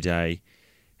closer every day.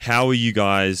 How are you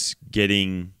guys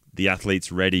getting the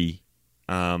athletes ready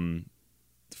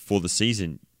for the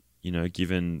season,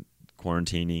 given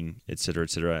quarantining, et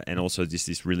cetera, and also just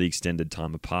this really extended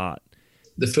time apart?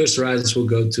 The first riders will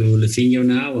go to Livigno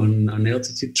now on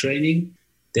altitude training.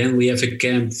 Then we have a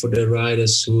camp for the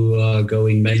riders who are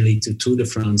going mainly to Tour de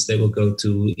France. They will go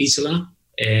to Isola.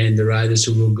 And the riders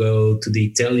who will go to the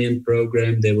Italian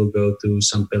program, they will go to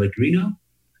San Pellegrino.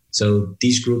 So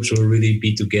these groups will really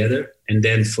be together. And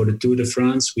then for the Tour de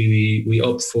France, we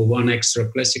opt for one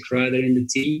extra classic rider in the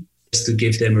team, just to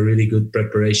give them a really good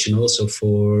preparation also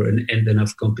and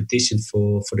enough competition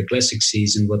for the classic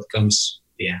season, what comes,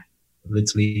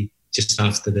 literally just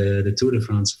after the Tour de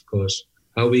France, of course.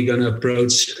 How are we going to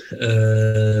approach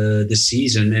the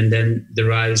season? And then the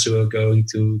riders who are going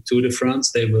to Tour de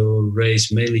France, they will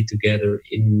race mainly together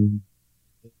in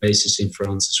races in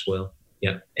France as well.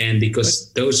 Yeah, and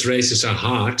because those races are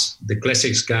hard, the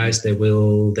classics guys, they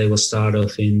will start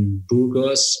off in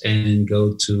Burgos and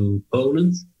go to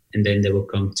Poland, and then they will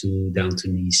come down to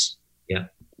Nice. Yeah.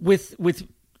 With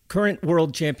current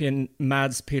world champion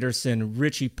Mads Pedersen,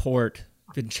 Richie Porte,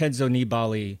 Vincenzo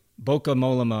Nibali, Bauke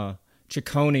Mollema,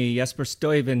 Ciccone, Jesper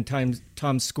Stuyven,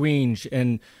 Tom Squinge,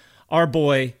 and our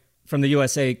boy from the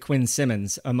USA, Quinn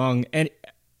Simmons, among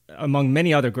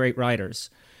many other great riders,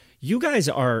 you guys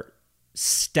are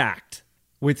stacked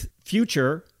with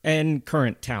future and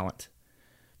current talent.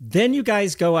 Then you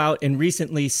guys go out and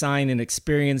recently sign an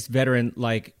experienced veteran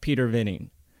like Peter Vinning.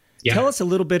 Yeah. Tell us a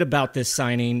little bit about this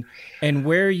signing and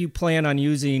where you plan on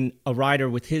using a rider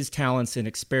with his talents and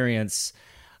experience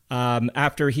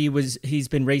after he's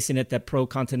been racing at that pro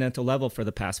continental level for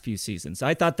the past few seasons.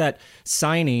 I thought that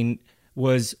signing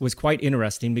was quite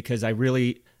interesting because I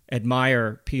really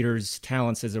admire Peter's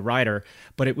talents as a rider,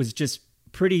 but it was just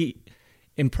pretty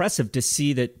impressive to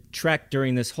see that Trek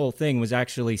during this whole thing was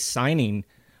actually signing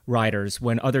riders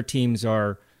when other teams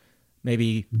are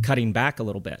maybe cutting back a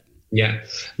little bit. Yeah.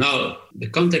 Now, the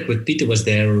contact with Peter was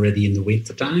there already in the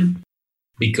winter time,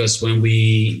 because when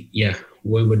we're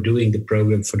doing the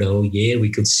program for the whole year, we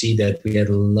could see that we had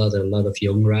a lot of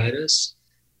young riders,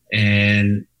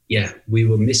 and we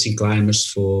were missing climbers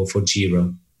for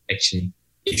Giro. Actually,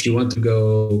 if you want to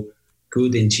go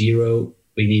good in Giro,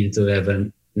 we needed to have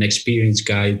an experienced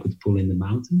guy who could pull in the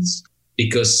mountains,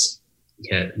 because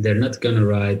they're not going to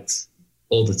ride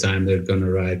all the time. They're going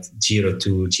to ride Giro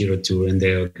Tour, and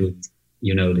they are good.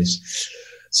 You know this.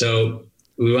 So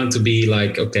we want to be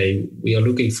like, okay, we are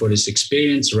looking for this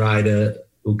experienced rider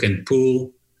who can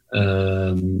pull,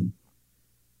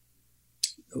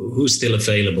 who's still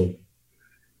available.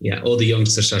 Yeah, all the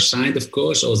youngsters are signed, of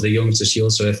course. All the youngsters, you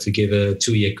also have to give a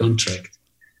 2-year contract.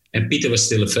 And Peter was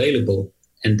still available.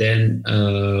 And then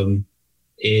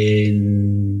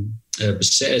in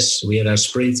Bessès, we had our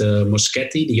sprinter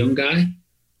Moschetti, the young guy,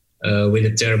 with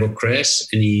a terrible crash,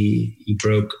 and he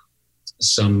broke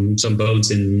some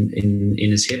bones in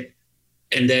his hip,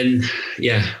 And then,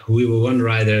 we were one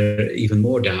rider even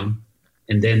more down.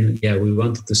 And then, we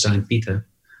wanted to sign Peter,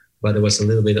 but there was a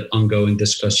little bit of ongoing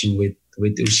discussion with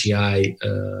UCI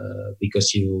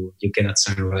because you cannot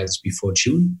sign riders before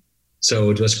June.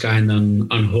 So it was kind of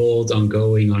on hold, on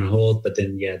hold. But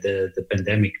then, the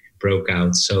pandemic broke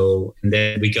out. So, and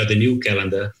then we got a new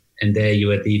calendar, and there you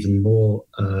had even more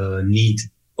need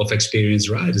of experienced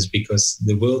riders because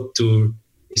the World Tour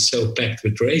is so packed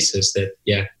with races that,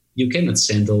 you cannot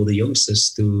send all the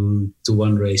youngsters to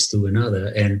one race to another.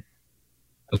 And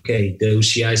okay, the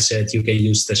UCI said you can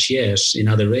use stagiaires in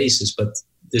other races, but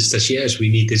the stagiaires we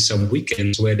need is some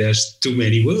weekends where there's too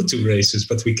many World Tour races,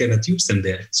 but we cannot use them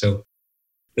there. So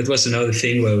that was another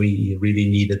thing where we really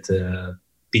needed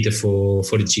Peter for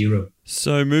the Giro.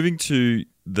 So moving to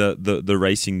the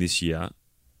racing this year,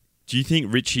 do you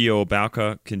think Richie or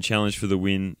Bauke can challenge for the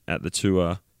win at the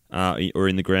Tour or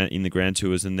in the Grand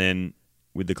Tours, and then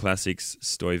with the Classics,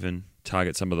 Stuyven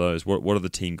target some of those? What are the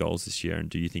team goals this year, and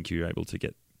do you think you're able to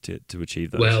get to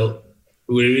achieve those? Well,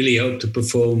 we really hope to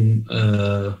perform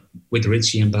with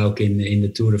Richie and Bauke in the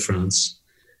Tour de France.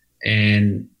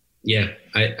 And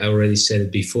I already said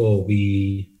it before,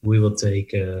 we will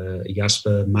take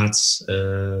Jasper, Mats,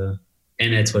 and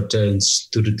Edward Teuns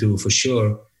to the Tour for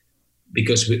sure,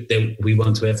 because we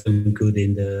want to have them good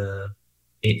in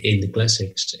the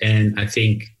Classics. And I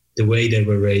think the way they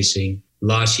were racing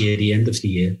last year, the end of the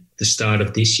year, the start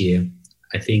of this year,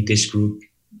 I think this group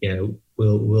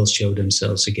will show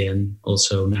themselves again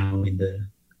also now in the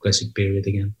Classic period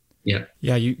again.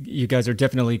 Yeah, you guys are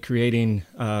definitely creating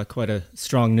quite a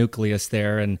strong nucleus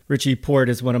there. And Richie Porte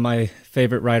is one of my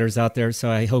favorite riders out there,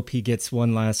 so I hope he gets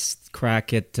one last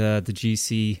crack at the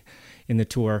GC in the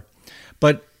Tour.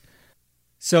 But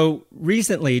so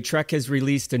recently, Trek has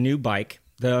released a new bike,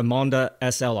 the Monda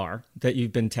SLR, that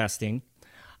you've been testing.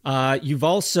 You've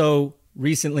also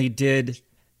recently did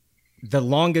the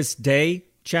longest day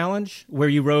challenge, where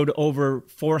you rode over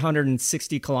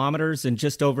 460 kilometers in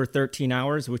just over 13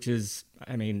 hours, which is,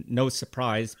 I mean, no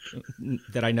surprise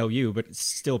that I know you, but it's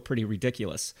still pretty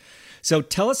ridiculous. So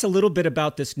tell us a little bit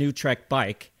about this new Trek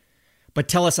bike, but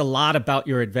tell us a lot about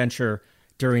your adventure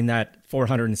during that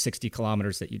 460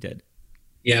 kilometers that you did.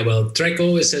 Yeah, well, Trek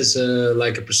always has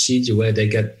a procedure where they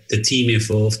get the team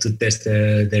involved to test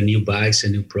their new bikes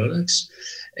and new products.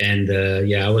 And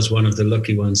I was one of the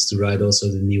lucky ones to ride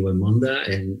also the new Monda.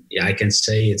 And I can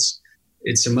say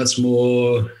it's a much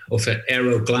more of an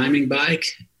aero climbing bike.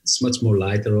 It's much more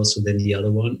lighter also than the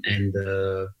other one. And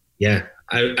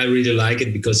I really like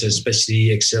it because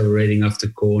especially accelerating after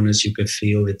corners, you can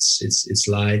feel it's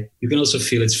light. You can also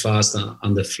feel it's fast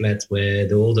on the flat, where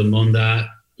the older Monda,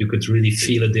 you could really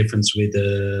feel a difference with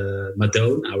the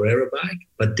Madone, our aero bike.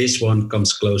 But this one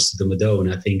comes close to the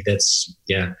Madone. I think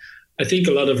I think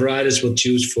a lot of riders will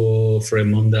choose for a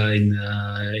Monda in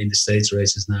the States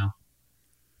races now.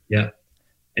 Yeah.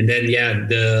 And then,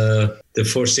 the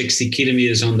 460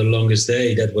 kilometers on the longest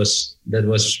day, that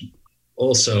was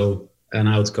also an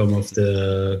outcome of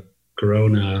the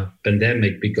Corona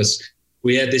pandemic, because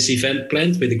we had this event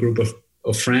planned with a group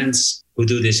of friends who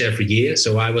do this every year.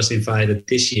 So I was invited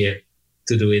this year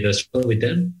to do it as well with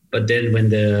them. But then when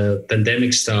the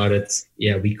pandemic started,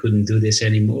 we couldn't do this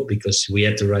anymore because we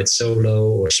had to ride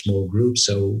solo or small groups.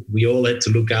 So we all had to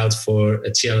look out for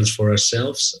a challenge for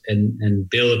ourselves and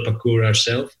build a parcours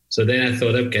ourselves. So then I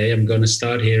thought, okay, I'm going to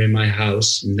start here in my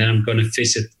house, and then I'm going to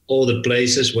visit all the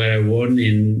places where I won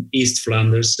in East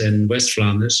Flanders and West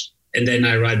Flanders. And then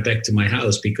I ride back to my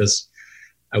house because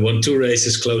I won 2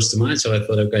 races close to mine. So I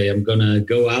thought, okay, I'm going to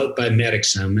go out by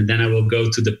Merksem, and then I will go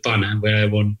to the Panne, where I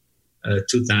won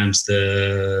 2 times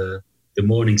the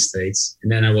morning states. And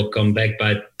then I will come back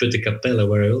by Puttekapelle,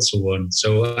 where I also won.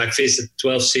 So I visited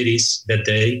 12 cities that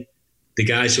day. The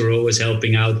guys were always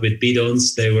helping out with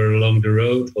bidons. They were along the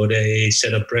road, or they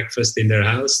set up breakfast in their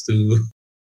house to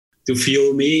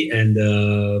fuel me. And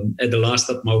at the last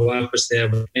stop, my wife was there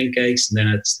with pancakes. And then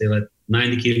I still had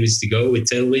 90 kilometers to go with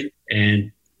tailwind. And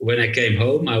when I came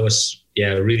home, I was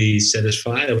really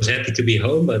satisfied. I was happy to be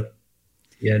home, but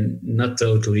not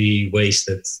totally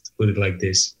wasted, to put it like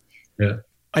this. Yeah.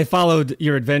 I followed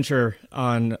your adventure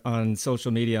on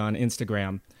social media, on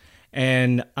Instagram,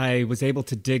 and I was able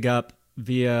to dig up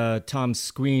via Tom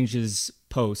Squeenge's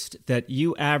post that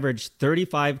you averaged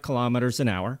 35 kilometers an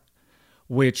hour,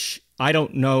 which I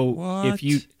don't know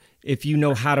if you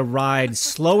know how to ride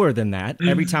slower than that.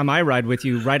 Every time I ride with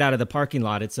you right out of the parking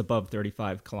lot, it's above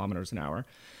 35 kilometers an hour.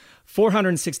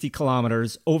 460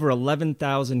 kilometers, over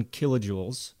 11,000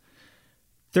 kilojoules,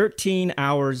 13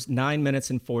 hours, 9 minutes,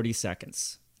 and 40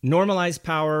 seconds. Normalized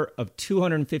power of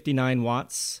 259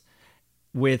 watts,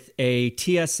 with a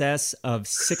TSS of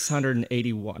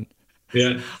 681.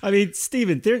 Yeah. I mean,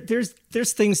 Steven,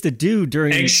 there's things to do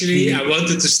during. Actually, I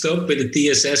wanted to stop with a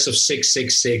TSS of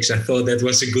 666. I thought that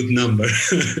was a good number.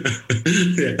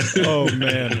 Yeah. Oh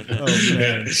man.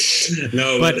 Yeah.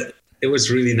 No, but it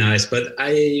was really nice. But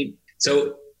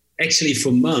so actually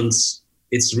for months,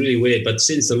 it's really weird. But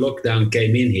since the lockdown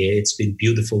came in here, it's been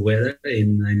beautiful weather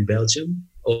in Belgium.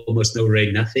 Almost no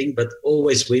rain, nothing, but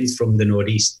always wind from the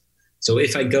northeast. So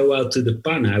if I go out to the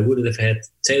Panna, I would have had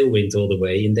tailwind all the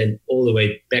way and then all the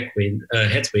way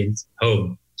headwind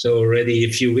home. So already a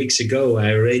few weeks ago,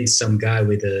 I arranged some guy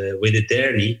with a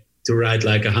Derny to ride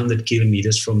like 100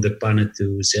 kilometers from the Panna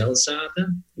to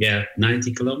Zelzate. Yeah,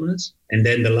 90 kilometers. And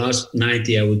then the last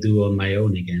 90 I would do on my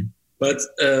own again. But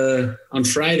on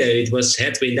Friday, it was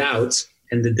headwind out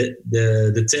and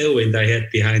the tailwind I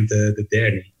had behind the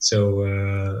Derny.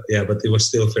 So, but it was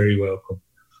still very welcome.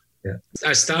 Yeah,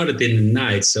 I started in the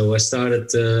night. So I started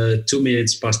 2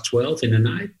 minutes past 12 in the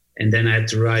night. And then I had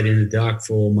to ride in the dark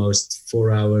for almost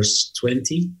 4 hours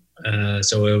 20.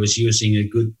 So I was using a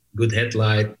good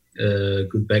headlight,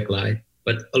 good backlight.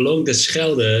 But along the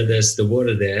Schelde, there's the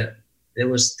water there. There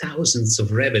was thousands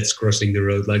of rabbits crossing the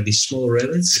road, like these small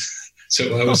rabbits.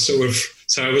 So I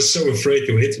was so afraid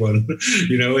to hit one,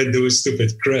 and do a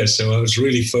stupid crash. So I was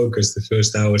really focused the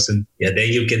first hours, and then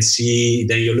you can see.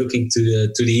 Then you're looking to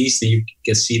the east, and you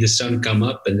can see the sun come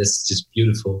up, and it's just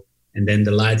beautiful. And then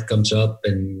the light comes up,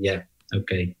 and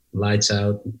lights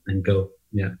out and go.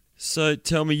 Yeah. So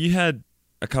tell me, you had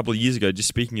a couple of years ago. Just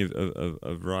speaking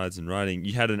of rides and riding,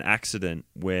 you had an accident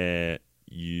where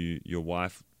your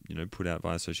wife, put out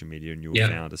via social media, and you were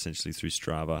found essentially through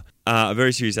Strava. A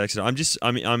very serious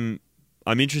accident.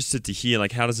 I'm interested to hear,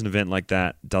 like, how does an event like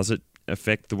that, does it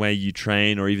affect the way you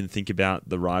train or even think about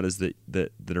the riders that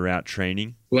are out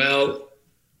training? Well,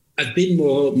 I've been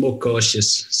more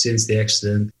cautious since the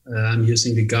accident. I'm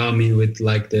using the Garmin with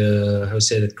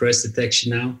the crash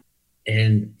detection now.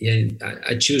 And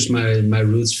I choose my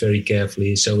routes very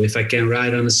carefully. So if I can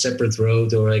ride on a separate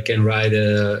road or I can ride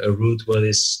a route where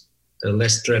there's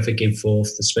less traffic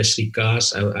involved, especially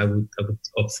cars, I would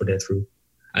opt for that route.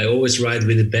 I always ride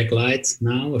with a backlight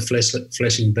now, a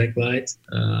flashing backlight,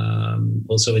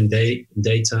 also in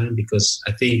daytime, because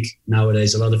I think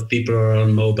nowadays a lot of people are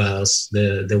on mobiles.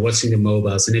 They're watching the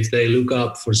mobiles, and if they look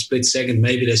up for a split second,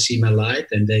 maybe they see my light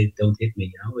and they don't hit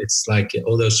me. It's like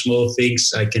all those small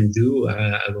things I can do,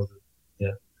 I will do.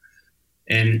 Yeah,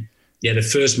 and the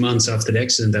first months after the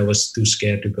accident, I was too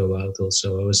scared to go out.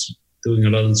 Also, I was doing a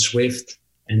lot on Swift,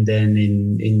 and then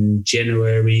in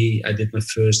January, I did my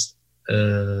first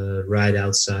ride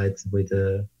outside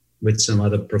with some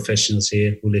other professionals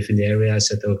here who live in the area. I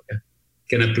said, okay,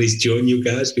 can I please join you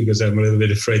guys? Because I'm a little bit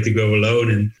afraid to go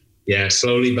alone. And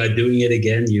slowly by doing it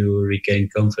again, you regain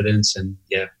confidence. And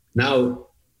now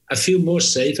I feel more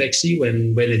safe actually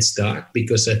when it's dark,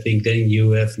 because I think then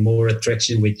you have more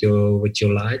attraction with your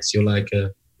lights. You're like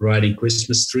a riding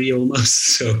Christmas tree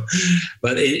almost. So,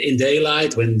 but in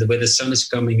daylight, when the sun is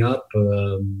coming up,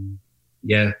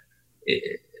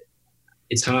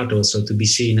 it's hard also to be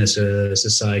seen as a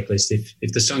cyclist.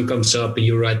 If the sun comes up and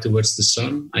you ride towards the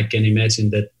sun, I can imagine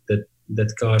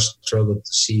that cars struggle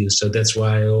to see you. So that's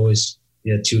why I always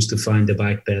choose to find the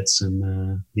bike paths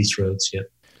and these roads. Yeah,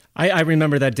 I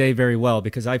remember that day very well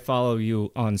because I follow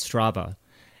you on Strava,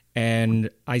 and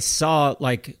I saw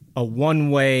like a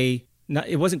one-way.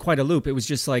 It wasn't quite a loop. It was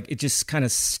just like, it just kind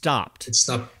of stopped. It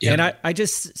stopped. Yeah. And I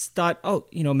just thought,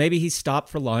 maybe he stopped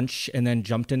for lunch and then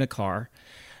jumped in a car.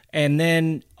 And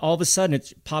then all of a sudden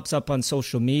it pops up on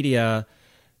social media.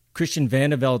 Christian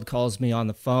Vande Velde calls me on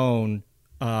the phone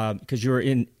because you were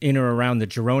in or around the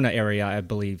Girona area, I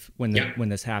believe, when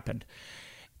this happened.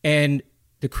 And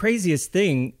the craziest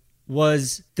thing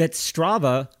was that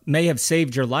Strava may have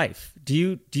saved your life.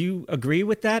 Do you agree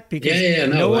with that? Because I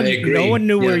agree. No one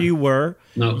knew where you were.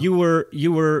 No.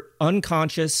 You were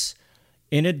unconscious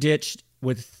in a ditch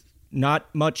with not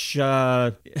much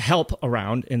help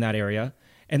around in that area.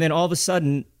 And then all of a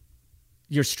sudden,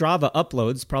 your Strava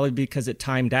uploads, probably because it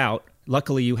timed out.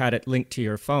 Luckily, you had it linked to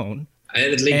your phone. I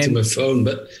had it linked to my phone,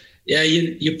 but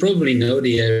you probably know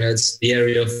the area. It's the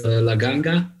area of La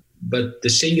Ganga, but the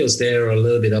signals there are a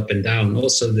little bit up and down.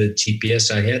 Also, the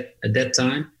GPS I had at that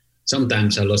time,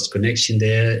 sometimes I lost connection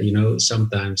there.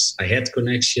 Sometimes I had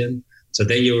connection. So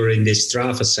then you were in this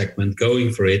Strava segment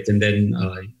going for it, and then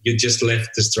you just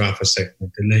left the Strava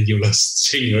segment, and then you lost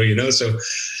signal. So.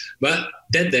 But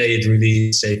that day, it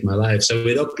really saved my life. So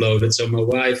it uploaded. So my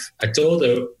wife, I told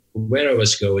her where I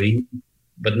was going,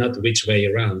 but not which way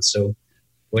around. So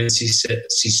when she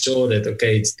saw that,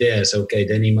 okay, it's theirs, okay,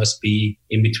 then he must be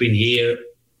in between here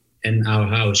and our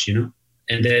house,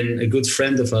 And then a good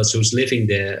friend of us who's living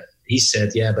there, he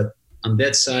said, yeah, but on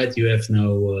that side you have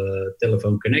no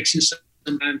telephone connection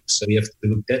sometimes, so you have to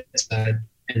look that side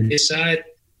and this side.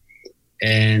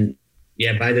 And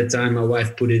yeah, by the time my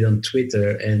wife put it on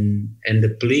Twitter and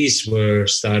the police were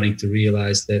starting to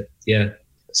realize that, yeah,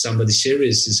 somebody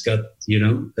serious has got,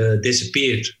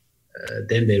 disappeared,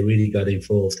 then they really got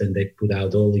involved and they put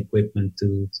out all equipment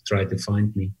to try to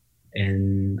find me.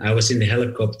 And I was in the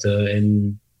helicopter,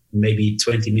 and maybe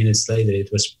 20 minutes later, it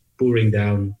was pouring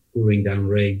down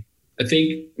rain. I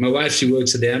think my wife, she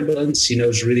works at the ambulance. She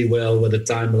knows really well what the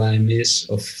timeline is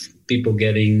of people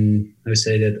getting, I would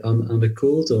say that,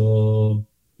 undercooled or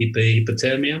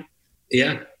hypothermia.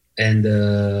 Yeah. And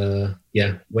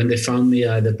when they found me,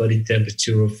 I had a body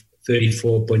temperature of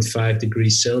 34.5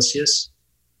 degrees Celsius.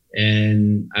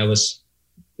 And I was,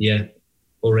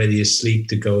 already asleep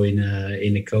to go in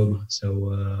a coma.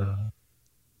 So,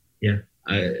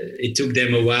 it took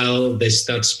them a while. They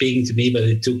started speaking to me, but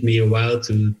it took me a while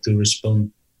to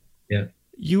respond. Yeah.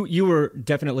 You were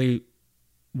definitely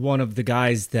one of the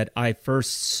guys that I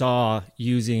first saw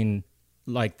using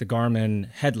like the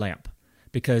Garmin headlamp,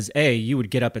 because you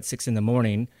would get up at 6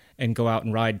 a.m. and go out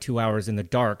and ride 2 hours in the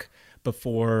dark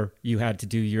before you had to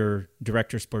do your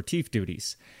director sportif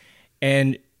duties.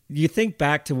 And you think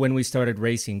back to when we started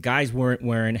racing, guys weren't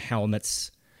wearing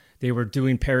helmets. They were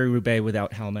doing Paris-Roubaix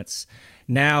without helmets.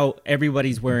 Now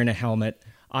everybody's wearing a helmet.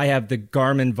 I have the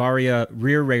Garmin Varia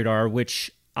rear radar,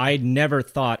 which I never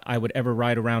thought I would ever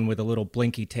ride around with a little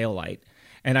blinky taillight.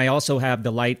 And I also have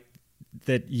the light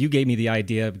that you gave me the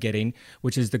idea of getting,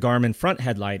 which is the Garmin front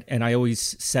headlight. And I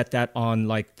always set that on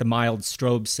like the mild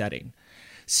strobe setting.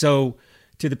 So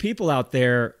to the people out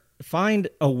there, find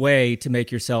a way to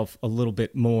make yourself a little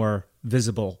bit more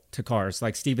visible to cars.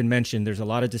 Like Stephen mentioned, there's a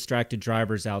lot of distracted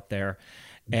drivers out there,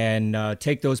 and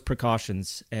take those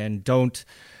precautions, and don't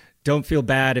feel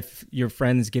bad if your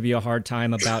friends give you a hard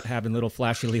time about having little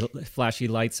flashy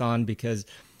lights on, because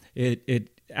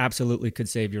it absolutely could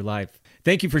save your life.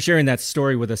 Thank you for sharing that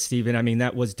story with us, Stephen. I mean,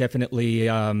 that was definitely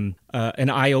an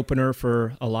eye-opener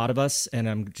for a lot of us, and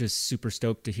I'm just super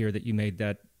stoked to hear that you made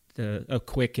that a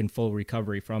quick and full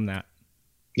recovery from that.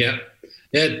 Yeah,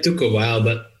 it took a while,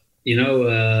 but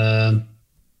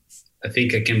I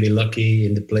think I can be lucky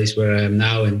in the place where I am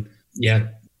now, and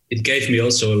it gave me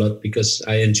also a lot, because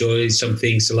I enjoy some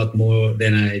things a lot more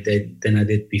than I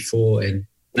did before. And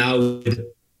now with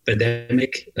the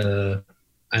pandemic,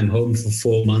 I'm home for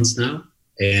 4 months now,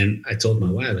 and I told my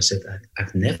wife, I said,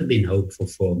 I've never been home for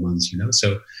 4 months,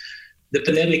 So the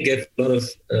pandemic gave a lot of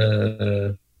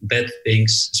bad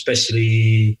things,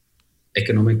 especially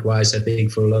economic-wise. I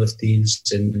think for a lot of teams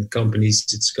and companies,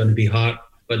 it's going to be hard.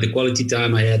 But the quality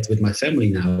time I had with my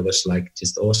family now was like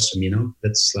just awesome,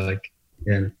 That's like,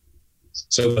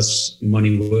 so much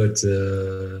money worth,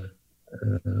 for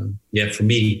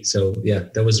me. So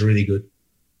that was really good.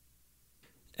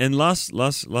 And last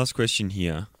question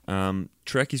here.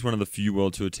 Trek is one of the few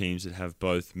World Tour teams that have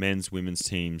both men's, women's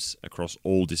teams across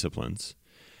all disciplines,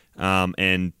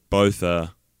 and both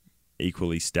are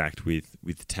equally stacked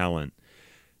with talent.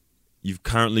 You've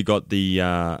currently got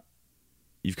the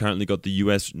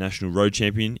US National Road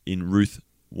Champion in Ruth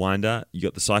Winder. You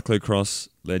got the cyclocross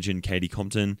legend Katie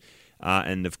Compton,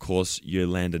 and of course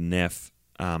Yolanda Neff,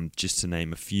 just to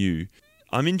name a few.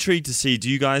 I'm intrigued to see, do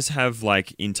you guys have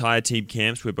like entire team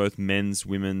camps where both men's,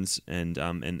 women's, and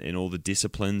all the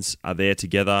disciplines are there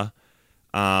together?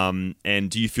 And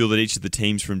do you feel that each of the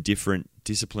teams from different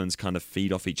disciplines kind of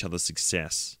feed off each other's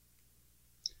success?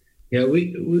 Yeah,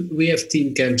 we have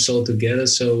team camps all together.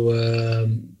 So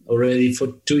already for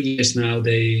 2 years now,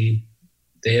 they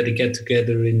had a get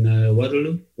together in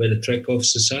Waterloo, where the track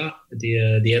officers are at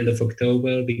the end of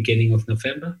October, beginning of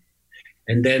November.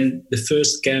 And then the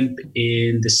first camp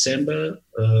in December,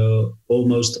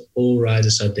 almost all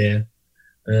riders are there,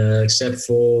 except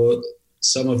for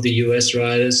some of the US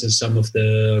riders and some of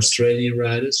the Australian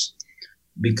riders,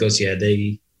 because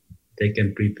they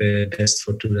can prepare best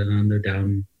for Tour Down Under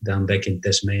down back in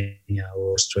Tasmania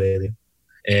or Australia.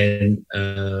 And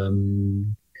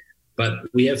but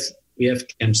we have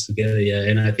camps together,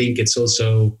 and I think it's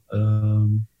also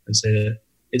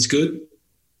it's good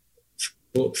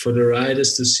for the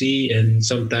riders to see. And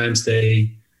sometimes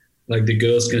they, like the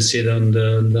girls, can sit on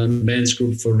the men's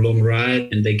group for a long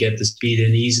ride and they get the speed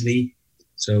in easily.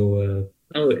 So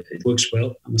it works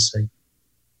well, I must say.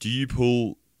 Do you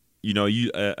pull? Are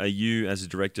you as a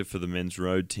director for the men's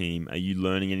road team, are you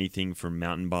learning anything from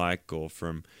mountain bike or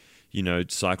from,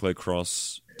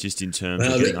 cyclocross just in terms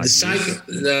well, of getting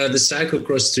the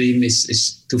cyclocross team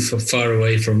is too far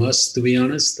away from us, to be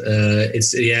honest.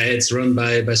 It's run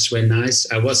by Sven Nys.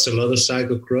 I watched a lot of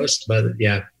cyclocross, but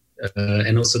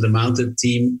and also the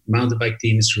mountain bike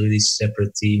team is really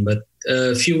separate team. But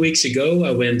a few weeks ago,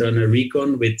 I went on a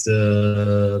recon with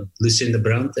Lucinda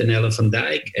Brandt and Ellen van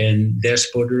Dijk and their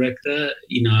sport director,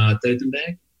 Ina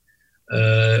Teutenberg.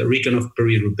 Recon of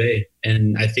Paris-Roubaix.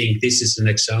 And I think this is an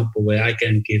example where I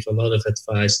can give a lot of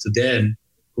advice to them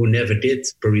who never did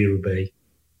Paris-Roubaix.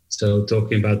 So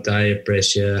talking about tire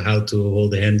pressure, how to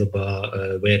hold the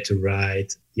handlebar, where to ride.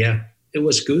 Yeah, it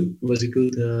was good. It was a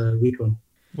good recon.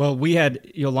 Well, we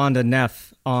had Jolanda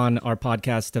Neff on our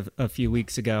podcast a few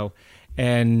weeks ago,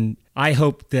 and I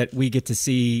hope that we get to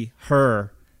see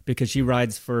her because she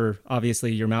rides for,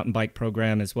 obviously, your mountain bike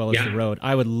program as well as the road.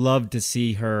 I would love to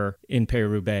see her in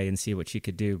Paris-Roubaix and see what she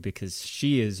could do because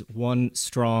she is one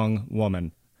strong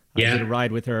woman. I did a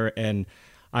ride with her, and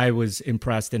I was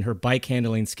impressed. And her bike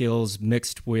handling skills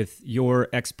mixed with your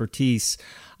expertise,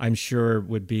 I'm sure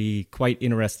would be quite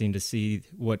interesting to see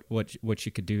what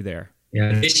she could do there.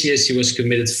 Yeah, this year she was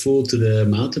committed full to the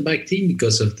mountain bike team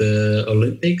because of the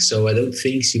Olympics. So I don't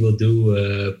think she will do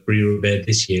Paris-Roubaix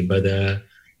this year. But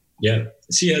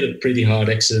she had a pretty hard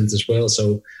accident as well.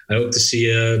 So I hope to see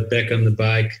her back on the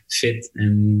bike, fit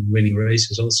and winning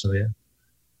races also, yeah.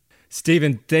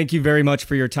 Stephen, thank you very much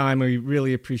for your time. We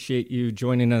really appreciate you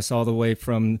joining us all the way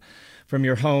from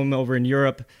your home over in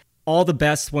Europe. All the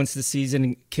best once the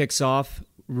season kicks off.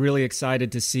 Really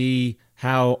excited to see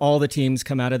how all the teams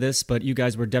come out of this, but you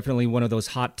guys were definitely one of those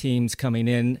hot teams coming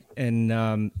in,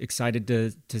 and excited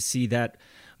to see that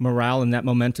morale and that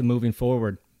momentum moving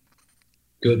forward.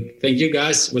 Good. Thank you,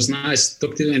 guys. It was nice to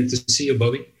talk to you and to see you,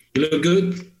 Bobby. You look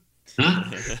good. Huh?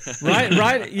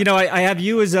 Right. You know, I have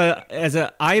you as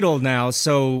a idol now,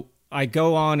 so I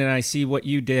go on and I see what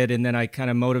you did, and then I kind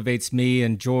of motivates me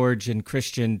and George and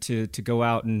Christian to go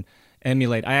out and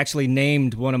emulate. I actually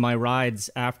named one of my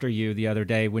rides after you the other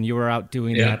day when you were out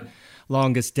doing that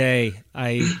longest day.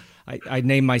 I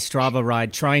named my Strava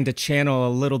ride trying to channel a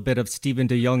little bit of Steven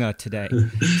de Jonge today.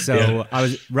 So I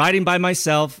was riding by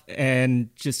myself and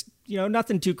just,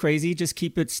 nothing too crazy, just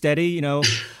keep it steady,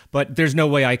 but there's no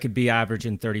way I could be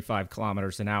averaging 35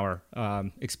 kilometers an hour,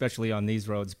 especially on these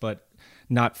roads, but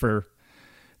not for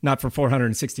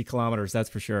 460 kilometers, that's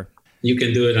for sure. You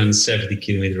can do it on a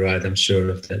 70-kilometer ride, I'm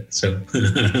sure of that. So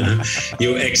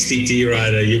you XTT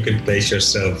rider, you can pace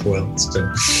yourself well. So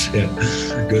yeah,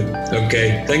 good.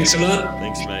 Okay, thanks a lot.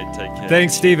 Thanks, mate. Take care.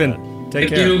 Thanks, Stephen. Take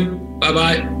care. Thank you.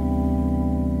 Bye-bye.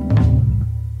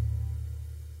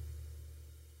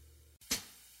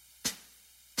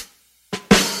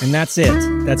 And that's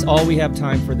it. That's all we have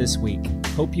time for this week.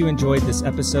 Hope you enjoyed this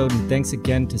episode, and thanks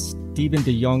again to Steven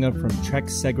de Jonge from Trek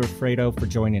Segafredo for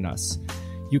joining us.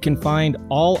 You can find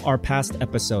all our past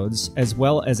episodes, as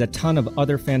well as a ton of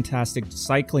other fantastic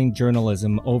cycling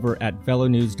journalism over at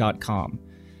velonews.com.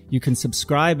 You can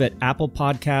subscribe at Apple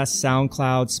Podcasts,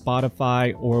 SoundCloud,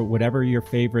 Spotify, or whatever your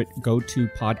favorite go-to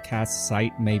podcast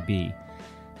site may be.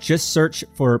 Just search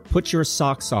for Put Your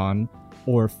Socks On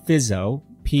or Physo,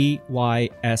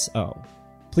 Pyso.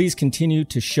 Please continue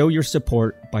to show your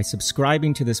support by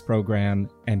subscribing to this program,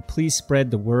 and please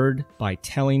spread the word by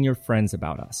telling your friends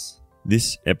about us.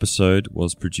 This episode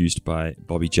was produced by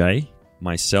Bobby J,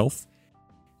 myself,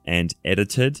 and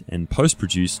edited and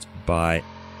post-produced by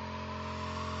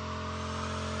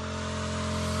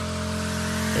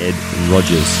Ed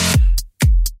Rogers.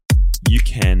 You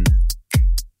can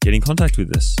get in contact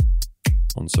with us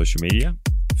on social media.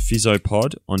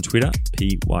 PhysoPod on Twitter,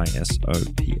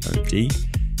 PYSOPOD,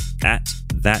 at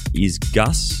That Is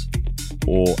Gus,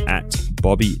 or at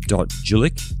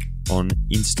Bobby.Julik on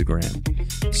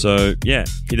Instagram. So yeah,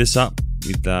 hit us up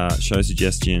with show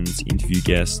suggestions, interview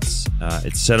guests,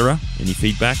 etc. Any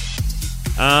feedback?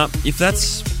 If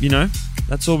that's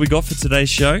that's all we got for today's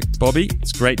show. Bobby,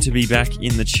 it's great to be back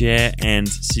in the chair and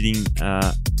sitting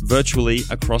virtually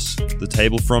across the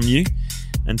table from you.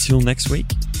 Until next week,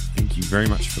 thank you very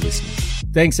much for listening.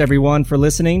 Thanks everyone for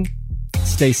listening.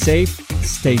 Stay safe,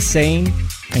 stay sane,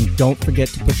 and don't forget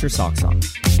to put your socks on.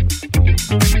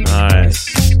 Nice.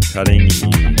 Cutting in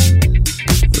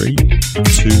 3, 2,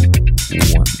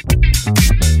 1.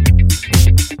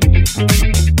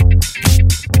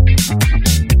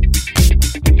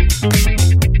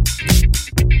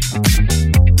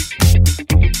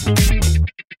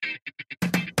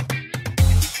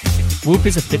 Whoop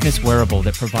is a fitness wearable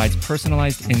that provides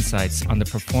personalized insights on the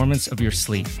performance of your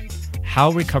sleep, how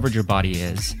recovered your body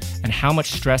is, and how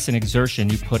much stress and exertion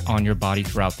you put on your body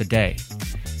throughout the day.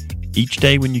 Each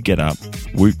day when you get up,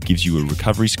 Whoop gives you a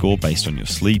recovery score based on your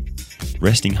sleep,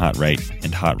 resting heart rate,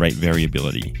 and heart rate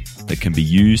variability that can be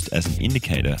used as an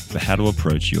indicator for how to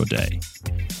approach your day.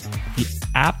 The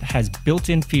app has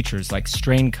built-in features like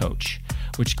Strain Coach,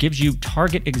 which gives you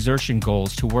target exertion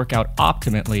goals to work out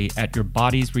optimally at your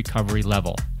body's recovery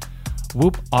level.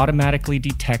 Whoop automatically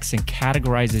detects and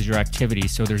categorizes your activity,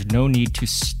 so there's no need to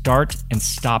start and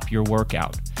stop your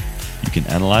workout. You can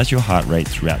analyze your heart rate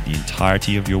throughout the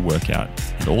entirety of your workout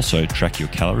and also track your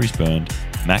calories burned,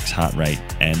 max heart rate,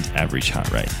 and average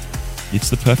heart rate. It's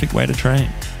the perfect way to train.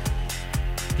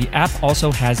 The app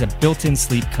also has a built-in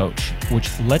sleep coach,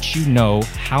 which lets you know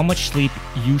how much sleep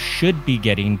you should be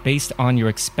getting based on your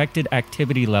expected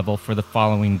activity level for the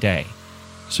following day.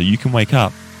 So you can wake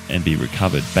up and be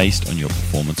recovered based on your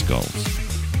performance goals.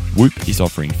 Whoop is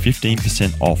offering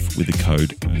 15% off with the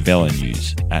code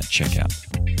VELONEWS at checkout.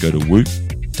 Go to Whoop,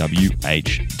 WHOOP.com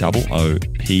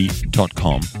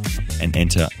and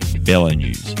enter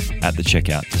VELONEWS at the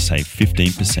checkout to save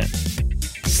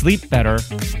 15%. Sleep better,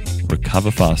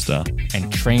 recover faster,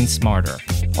 and train smarter.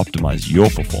 Optimize your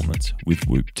performance with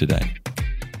Whoop today.